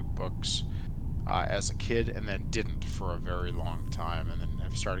EU books as a kid, and then didn't for a very long time, and then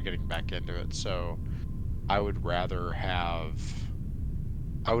have started getting back into it. So I would rather have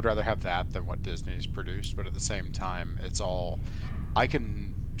that than what Disney's produced. But at the same time, it's all I can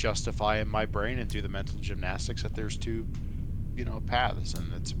justify in my brain and do the mental gymnastics that there's 2, paths,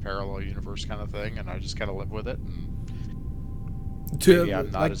 and it's a parallel universe kind of thing, and I just kind of live with it. And maybe I'm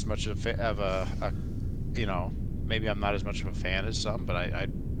not as much of a maybe I'm not as much of a fan as some, but I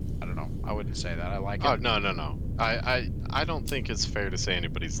don't know. I wouldn't say that. I like it. Oh, no. I don't think it's fair to say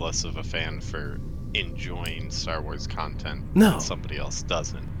anybody's less of a fan for enjoying Star Wars content than somebody else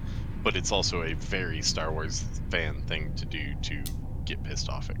doesn't. But it's also a very Star Wars fan thing to do, to get pissed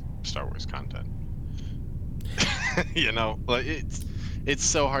off at Star Wars content. Like, it's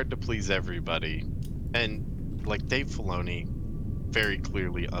so hard to please everybody. And like Dave Filoni very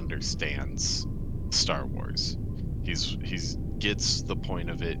clearly understands Star Wars. He's gets the point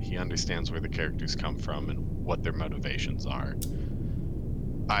of it. He understands where the characters come from and what their motivations are.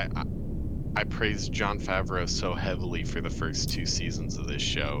 I praised Jon Favreau so heavily for the first 2 seasons of this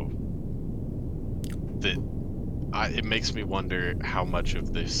show that it makes me wonder how much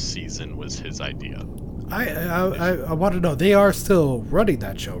of this season was his idea. I want to know. They are still running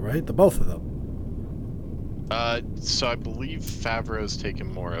that show, right? The both of them. So I believe Favreau's taken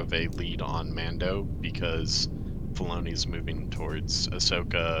more of a lead on Mando because Filoni's moving towards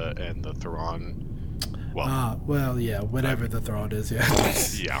Ahsoka and the Thrawn. Well, yeah, whatever the Thrawn is, yeah.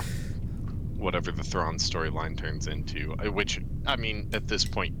 Yeah. Whatever the Thrawn storyline turns into, which, I mean, at this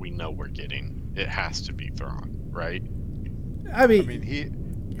point we know we're getting. It has to be Thrawn, right? I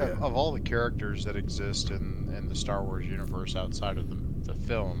mean, of all the characters that exist in the Star Wars universe outside of the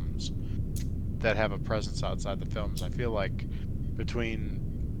films, that have a presence outside the films, I feel like between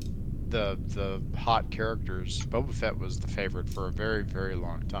the hot characters, Boba Fett was the favorite for a very, very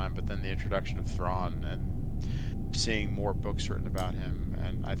long time, but then the introduction of Thrawn and seeing more books written about him,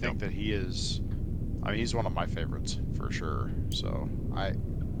 and I think that he's one of my favorites for sure. So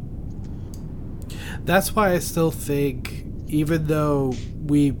that's why I still think, even though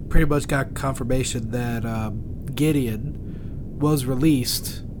we pretty much got confirmation that Gideon was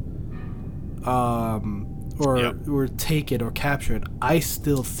released, or taken or captured, I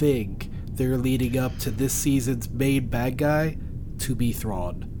still think they're leading up to this season's main bad guy to be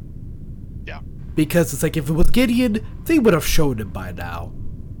Thrawn. Yeah. Because it's like, if it was Gideon, they would have shown him by now.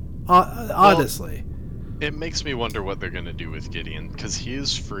 Honestly. Well, it makes me wonder what they're going to do with Gideon, because he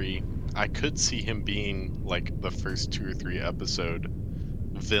is free. I could see him being like the first 2 or 3 episode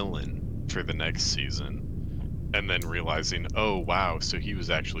villain for the next season. And then realizing, oh wow, so he was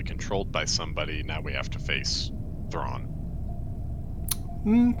actually controlled by somebody. Now we have to face Thrawn.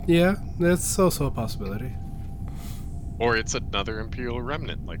 Yeah, that's also a possibility. Or it's another Imperial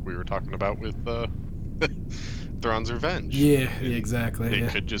remnant, like we were talking about with Thrawn's Revenge. Yeah, exactly.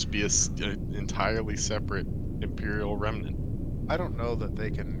 It could just be an entirely separate Imperial remnant. I don't know that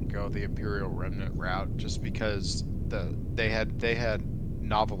they can go the Imperial remnant route, just because they had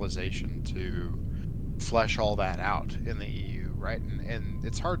novelization to flesh all that out in the EU, right? And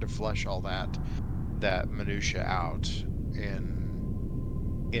it's hard to flesh all that minutia out in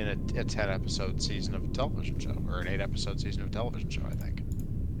a 10-episode season of a television show, or an 8-episode season of a television show, I think.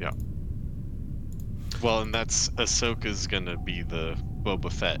 Yeah. Well, and that's Ahsoka's gonna be the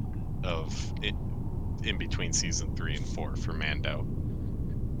Boba Fett of it, in between season 3 and 4 for Mando.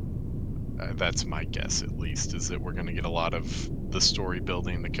 That's my guess, at least, is that we're going to get a lot of the story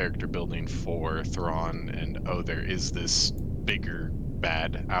building, the character building for Thrawn, and there is this bigger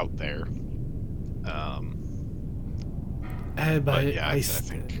bad out there. I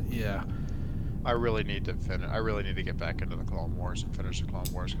think. Yeah. I really need to get back into the Clone Wars and finish the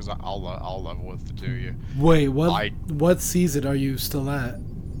Clone Wars, because I'll level with the 2 of you. Wait, what season are you still at?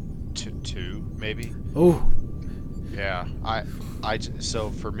 2, maybe. Oh. Yeah, so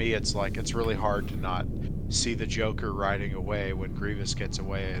for me, it's like, it's really hard to not see the Joker riding away when Grievous gets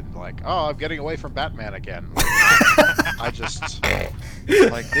away, and like, oh, I'm getting away from Batman again. I just,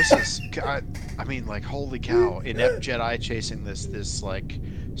 like, this is, I mean, like, holy cow, inept Jedi chasing this like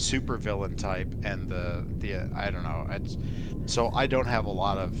super villain type, and the I don't know. So I don't have a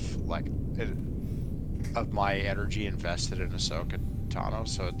lot of like of my energy invested in Ahsoka Tano,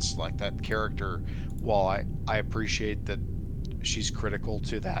 so it's like that character, while I appreciate that she's critical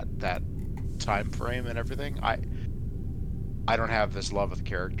to that time frame and everything, I don't have this love of the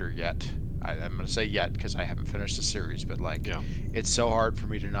character yet. I'm going to say yet because I haven't finished the series, but like, it's so hard for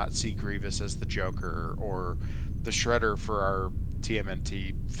me to not see Grievous as the Joker, or the Shredder for our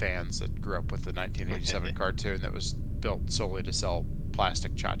TMNT fans that grew up with the 1987 cartoon that was built solely to sell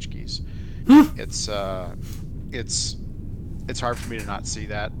plastic tchotchkes. It's hard for me to not see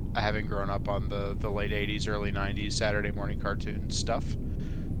that, having grown up on the late 80s, early 90s Saturday morning cartoon stuff.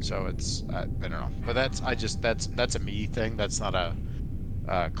 So it's, I don't know, but that's a me thing. That's not a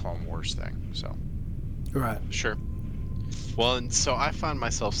Clone Wars thing. So right, sure. Well, and so I find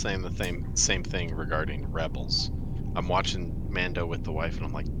myself saying the same thing regarding Rebels. I'm watching Mando with the wife, and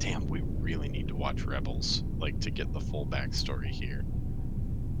I'm like, damn, we really need to watch Rebels, like, to get the full backstory here.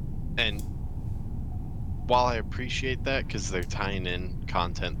 And while I appreciate that, because they're tying in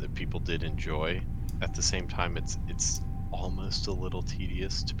content that people did enjoy, at the same time, it's almost a little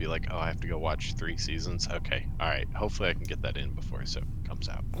tedious to be like, oh, I have to go watch 3 seasons. Okay, all right. Hopefully, I can get that in before Ahsoka comes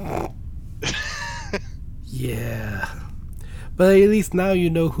out. Yeah, But at least now you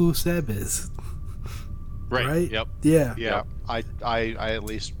know who Zeb is. Right. Yep. Yeah. Yeah, I at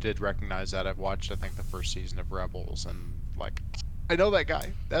least did recognize that. I've watched, I think, the first season of Rebels, and like, I know that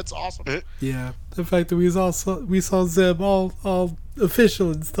guy. That's awesome. Yeah. The fact that we saw Zeb all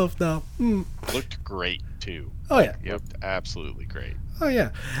official and stuff now. Looked great too. Oh yeah. Looked absolutely great. Oh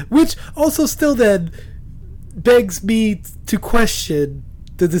yeah. Which also still then begs me to question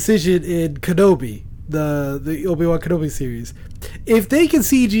the decision in Kenobi, the Obi-Wan Kenobi series. If they can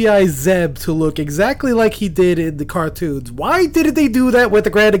CGI Zeb to look exactly like he did in the cartoons, why didn't they do that with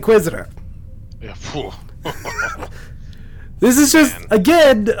the Grand Inquisitor? Yeah. This is just,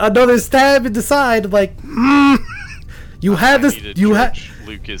 again, another stab in the side. Like, you had this. You had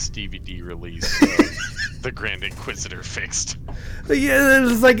Lucas DVD release of the Grand Inquisitor fixed. Yeah,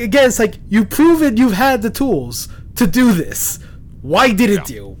 it's like, again, it's like you've proven you've had the tools to do this. Why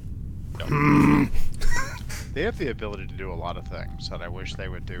didn't you? They have the ability to do a lot of things that I wish they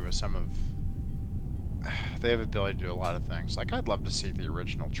would do with some of. They have the ability to do a lot of things. Like, I'd love to see the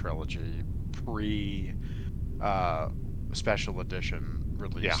original trilogy pre special edition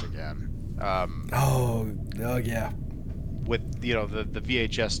release again. Oh yeah. With the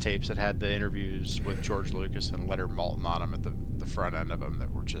VHS tapes that had the interviews with George Lucas and Leonard Maltin on them at the front end of them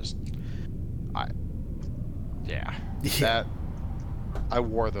that were just, that I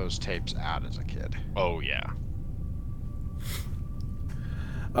wore those tapes out as a kid. Oh yeah.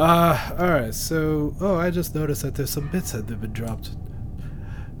 Alright, so I just noticed that there's some bits that have been dropped.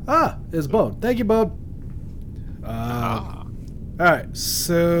 It's Bone. Thank you, Bone. Alright,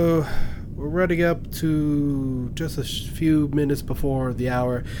 so we're running up to just a few minutes before the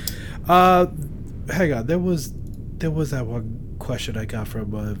hour. Hang on, there was that one question I got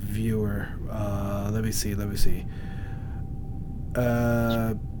from a viewer. Let me see.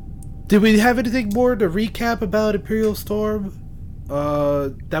 Did we have anything more to recap about Imperial Storm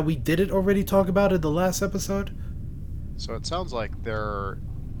that we didn't already talk about in the last episode? So it sounds like there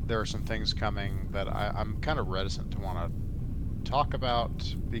are some things coming that I'm kind of reticent to want to talk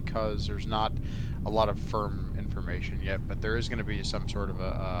about because there's not a lot of firm information yet, but there is going to be some sort of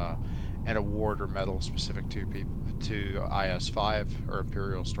an award or medal specific to IS-5 or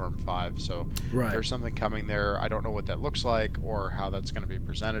Imperial Storm 5. So there's something coming there. I don't know what that looks like or how that's going to be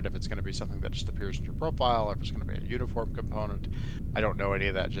presented, if it's going to be something that just appears in your profile, or if it's going to be a uniform component. I don't know any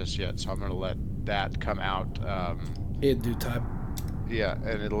of that just yet, so I'm going to let that come out in due time. Yeah,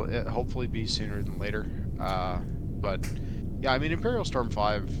 and it'll hopefully be sooner than later. But yeah, I mean, Imperial Storm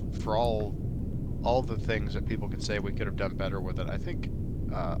 5, for all the things that people could say we could have done better with it, I think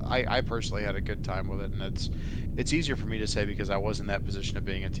I personally had a good time with it, and it's easier for me to say because I was in that position of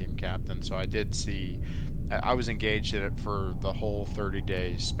being a team captain, so I did see. I was engaged in it for the whole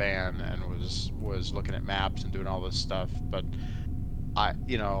 30-day span and was looking at maps and doing all this stuff. But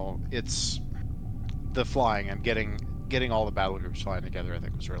it's the flying and getting all the battle groups flying together, I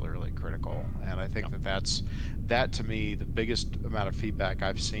think, was really, really critical. And I think that to me, the biggest amount of feedback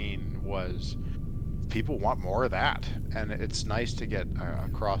I've seen was people want more of that. And it's nice to get a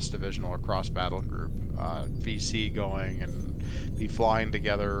cross-divisional or cross-battle group VC going and be flying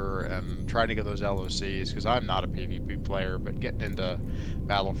together and trying to get those LOCs, because I'm not a PvP player, but getting into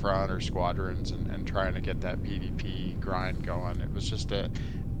Battlefront or Squadrons and trying to get that PvP grind going,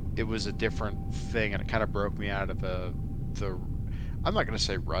 it was a different thing, and it kind of broke me out of the I'm not going to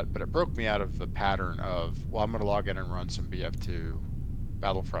say rut, but it broke me out of the pattern of, well, I'm going to log in and run some BF2,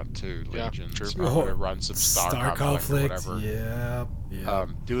 Battlefront 2, Legions, I'm going to run some Star Conflict, or whatever. Yeah.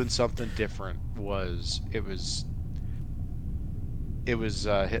 Doing something different was hitting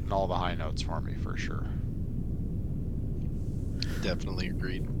all the high notes for me, for sure. Definitely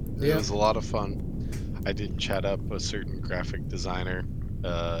agreed. It was a lot of fun. I did chat up a certain graphic designer,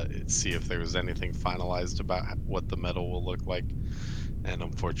 see if there was anything finalized about what the medal will look like, and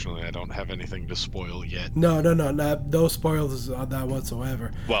unfortunately I don't have anything to spoil yet. No spoilers on that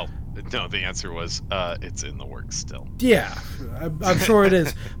whatsoever. Well, no, the answer was it's in the works still. Yeah, I'm sure it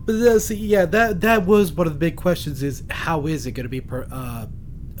is. But that was one of the big questions: is how is it going to be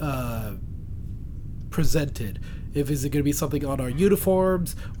presented? Is it going to be something on our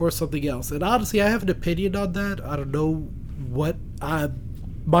uniforms or something else? And honestly, I have an opinion on that. I don't know what.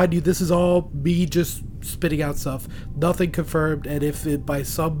 Mind you, this is all me just spitting out stuff. Nothing confirmed, and if by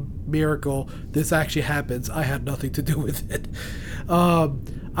some miracle this actually happens, I had nothing to do with it.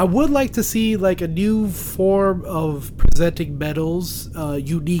 I would like to see like a new form of presenting medals,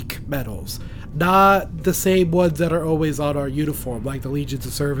 unique medals. Not the same ones that are always on our uniform, like the Legions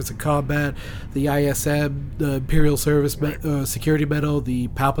of Service and Combat, the ISM, the Imperial Service Security Medal, the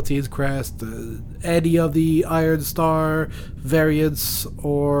Palpatine's Crest, any of the Iron Star variants,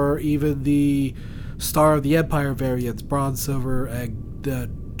 or even the Star of the Empire variants, Bronze, Silver,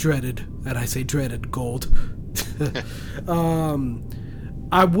 and dreaded, and I say dreaded, gold.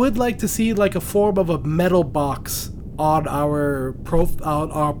 I would like to see like a form of a metal box on our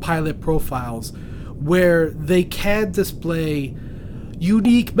pilot profiles where they can display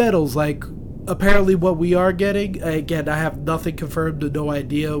unique medals, like apparently what we are getting. Again, I have nothing confirmed, no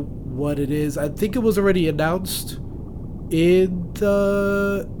idea what it is. I think it was already announced in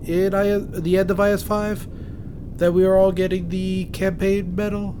the end of IS5 that we are all getting the campaign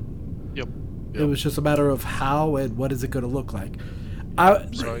medal. Yep. It was just a matter of how and what is it going to look like.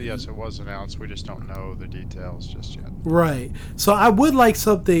 So yes, it was announced. We just don't know the details just yet. Right. So I would like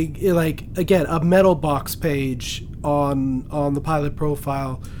something like, again, a metal box page on the pilot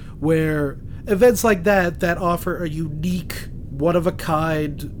profile where events like that offer a unique, one of a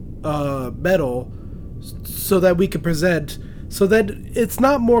kind medal so that we can present, so that it's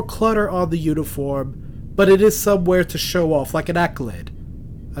not more clutter on the uniform, but it is somewhere to show off, like an accolade.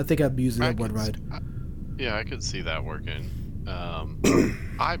 I think I'm using that one right. Yeah, I could see that working.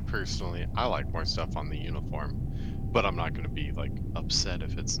 I personally, I like more stuff on the uniform, but I'm not going to be like upset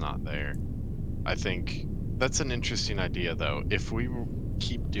if it's not there. I think that's an interesting idea, though. If we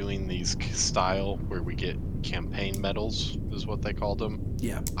keep doing these style where we get campaign medals, is what they called them.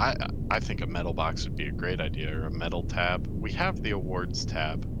 Yeah. I think a medal box would be a great idea, or a medal tab. We have the awards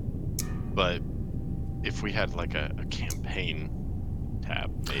tab, but if we had like a campaign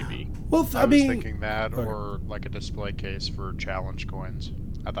tab, maybe. Well, I was thinking that, or like a display case for challenge coins.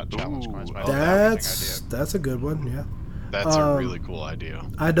 I thought challenge coins might be an interesting idea. That's a good one, yeah. That's a really cool idea.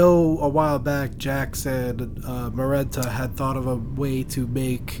 I know a while back Jack said Marenta had thought of a way to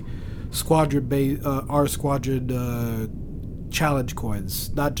make our squadron challenge coins.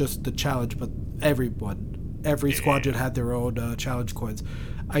 Not just the challenge, but everyone. Every squadron had their own challenge coins.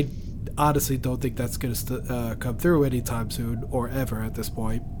 I honestly don't think that's going to come through anytime soon or ever at this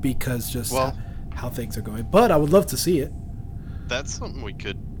point, because just how things are going. But I would love to see it. That's something we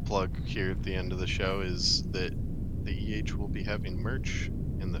could plug here at the end of the show, is that the EH will be having merch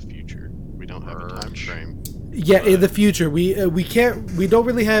in the future. We don't have a time frame. Yeah, in the future. We don't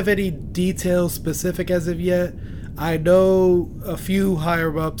really have any details specific as of yet. I know a few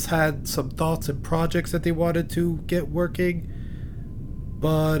higher ups had some thoughts and projects that they wanted to get working,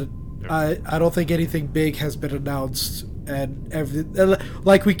 but I don't think anything big has been announced, and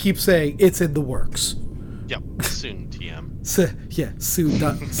like we keep saying, it's in the works. Yep, soon TM. Yeah, soon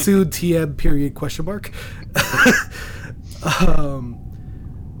TM period question mark.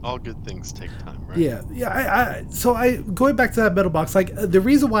 All good things take time, right? Yeah. So going back to that metal box, like the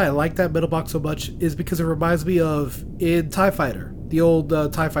reason why I like that metal box so much is because it reminds me of in TIE Fighter, the old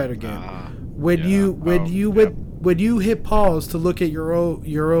TIE Fighter game, when you hit pause to look at your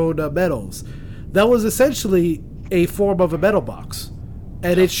own medals, that was essentially a form of a metal box,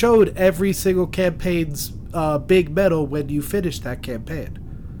 and it showed every single campaign's big medal when you finished that campaign.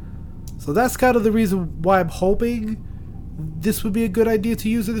 So that's kind of the reason why I'm hoping this would be a good idea to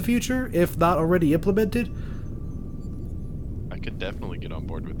use in the future, if not already implemented. I could definitely get on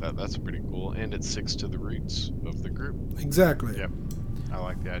board with that. That's pretty cool, and it sticks to the roots of the group. Exactly. Yep. I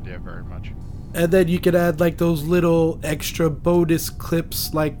like the idea very much. And then you could add like those little extra bonus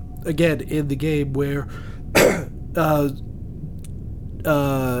clips, like again in the game where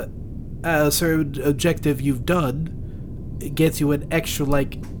a certain objective you've done, it gets you an extra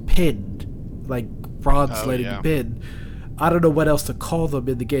like pin, like bronze lighting pin. I don't know what else to call them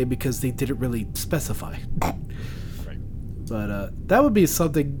in the game because they didn't really specify. Right. But that would be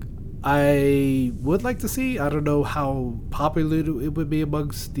something I would like to see. I don't know how popular it would be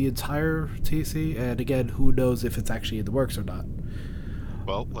amongst the entire TC, and again, who knows if it's actually in the works or not.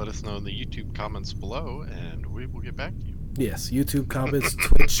 Well, let us know in the YouTube comments below, and we will get back to you. Yes, YouTube comments,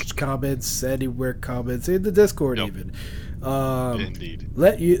 Twitch comments, anywhere comments, in the Discord even. Indeed.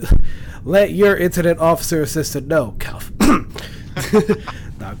 Let your internet officer assistant know, Calf.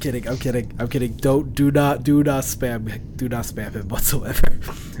 No, I'm kidding. Do not spam him whatsoever.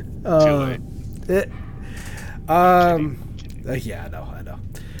 Too late. Yeah, I know.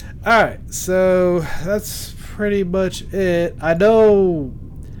 All right, so that's pretty much it. I know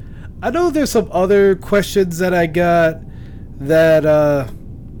there's some other questions that I got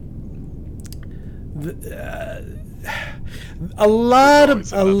A lot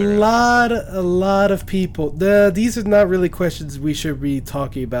always another of people. These are not really questions we should be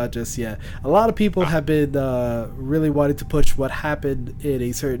talking about just yet. A lot of people have been really wanting to push what happened in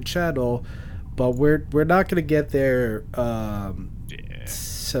a certain channel, but we're not going to get there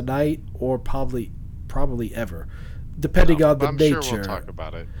tonight or probably ever, depending on the I'm nature. sure we'll talk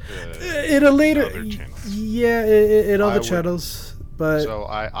about it in a later, other channels. Yeah, in other channels. But so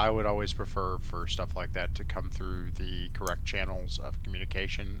I would always prefer for stuff like that to come through the correct channels of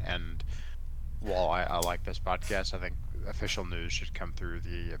communication. And while I like this podcast, I think official news should come through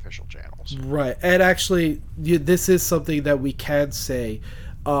the official channels. Right. And actually, this is something that we can say.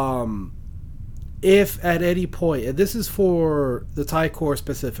 If at any point, and this is for the Thai Corps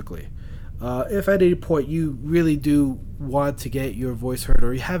specifically, if at any point you really do want to get your voice heard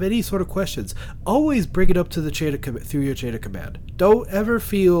or you have any sort of questions, always bring it up to the chain of through your chain of command. Don't ever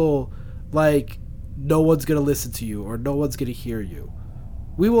feel like no one's going to listen to you or no one's going to hear you.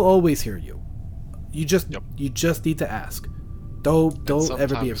 We will always hear you. You just need to ask. Don't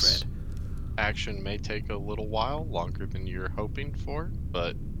ever be afraid. Action may take a little while, longer than you're hoping for,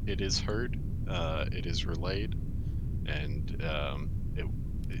 but it is heard, it is relayed, and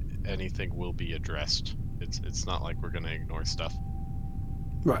anything will be addressed. It's not like we're going to ignore stuff.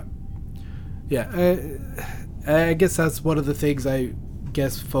 Right. Yeah, I guess that's one of the things I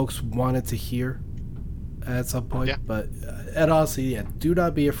guess folks wanted to hear at some point. Yeah. But and honestly, do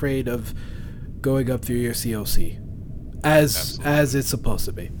not be afraid of going up through your COC as it's supposed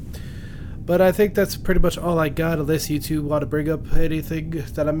to be. But I think that's pretty much all I got, unless you two want to bring up anything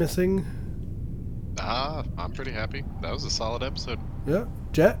that I'm missing. I'm pretty happy. That was a solid episode. Yeah.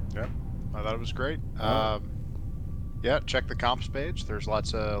 Jet? Yeah, I thought it was great. Yeah, check the comps page. There's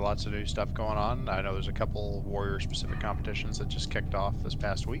lots of new stuff going on. I know there's a couple Warrior-specific competitions that just kicked off this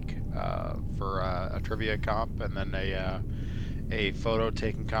past week for a trivia comp and then a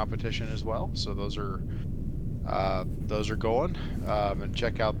photo-taking competition as well. So those are going. And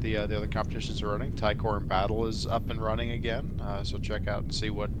check out the other competitions are running. Thai Corps in Battle is up and running again. So check out and see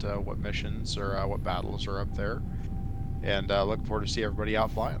what missions or what battles are up there. And look forward to see everybody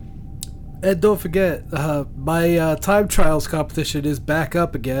out flying. And don't forget, my time trials competition is back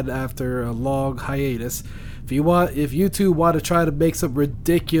up again after a long hiatus. If you two want to try to make some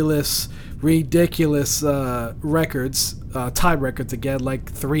ridiculous records, time records again,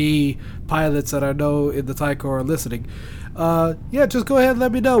 like 3 pilots that I know in the Thai Corps are listening, just go ahead and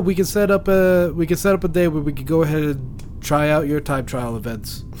let me know. We can set up a day where we can go ahead and try out your time trial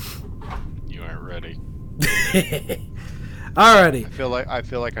events. You aren't ready. Alrighty. I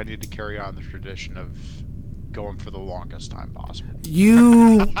feel like I need to carry on the tradition of going for the longest time possible.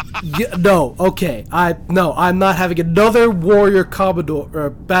 I'm not having another Warrior Commodore or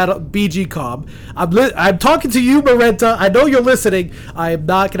battle BG Com. I'm talking to you, Marenta. I know you're listening. I am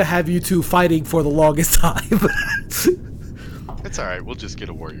not gonna have you two fighting for the longest time. It's all right. We'll just get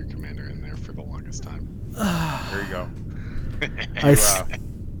a Warrior Commander in there for the longest time. There you go.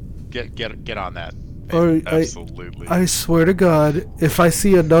 Get on that. Absolutely. I swear to God, if I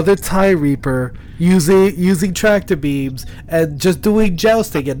see another TIE Reaper using tractor beams and just doing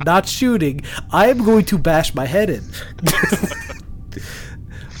jousting and not shooting, I am going to bash my head in.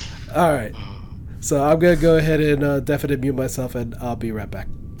 All right. So I'm going to go ahead and definitely mute myself, and I'll be right back.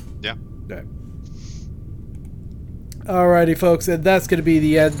 Yeah. All right. Alrighty, folks, and that's going to be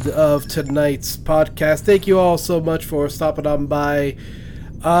the end of tonight's podcast. Thank you all so much for stopping on by.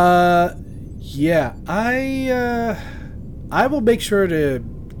 Yeah, I will make sure to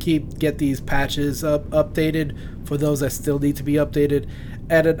get these patches updated for those that still need to be updated,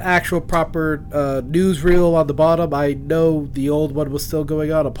 and an actual proper newsreel on the bottom. I know the old one was still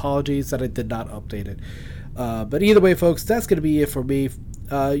going on. Apologies that I did not update it. But either way, folks, that's going to be it for me.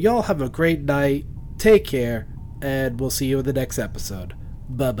 Y'all have a great night. Take care, and we'll see you in the next episode.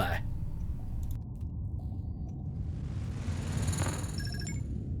 Bye-bye.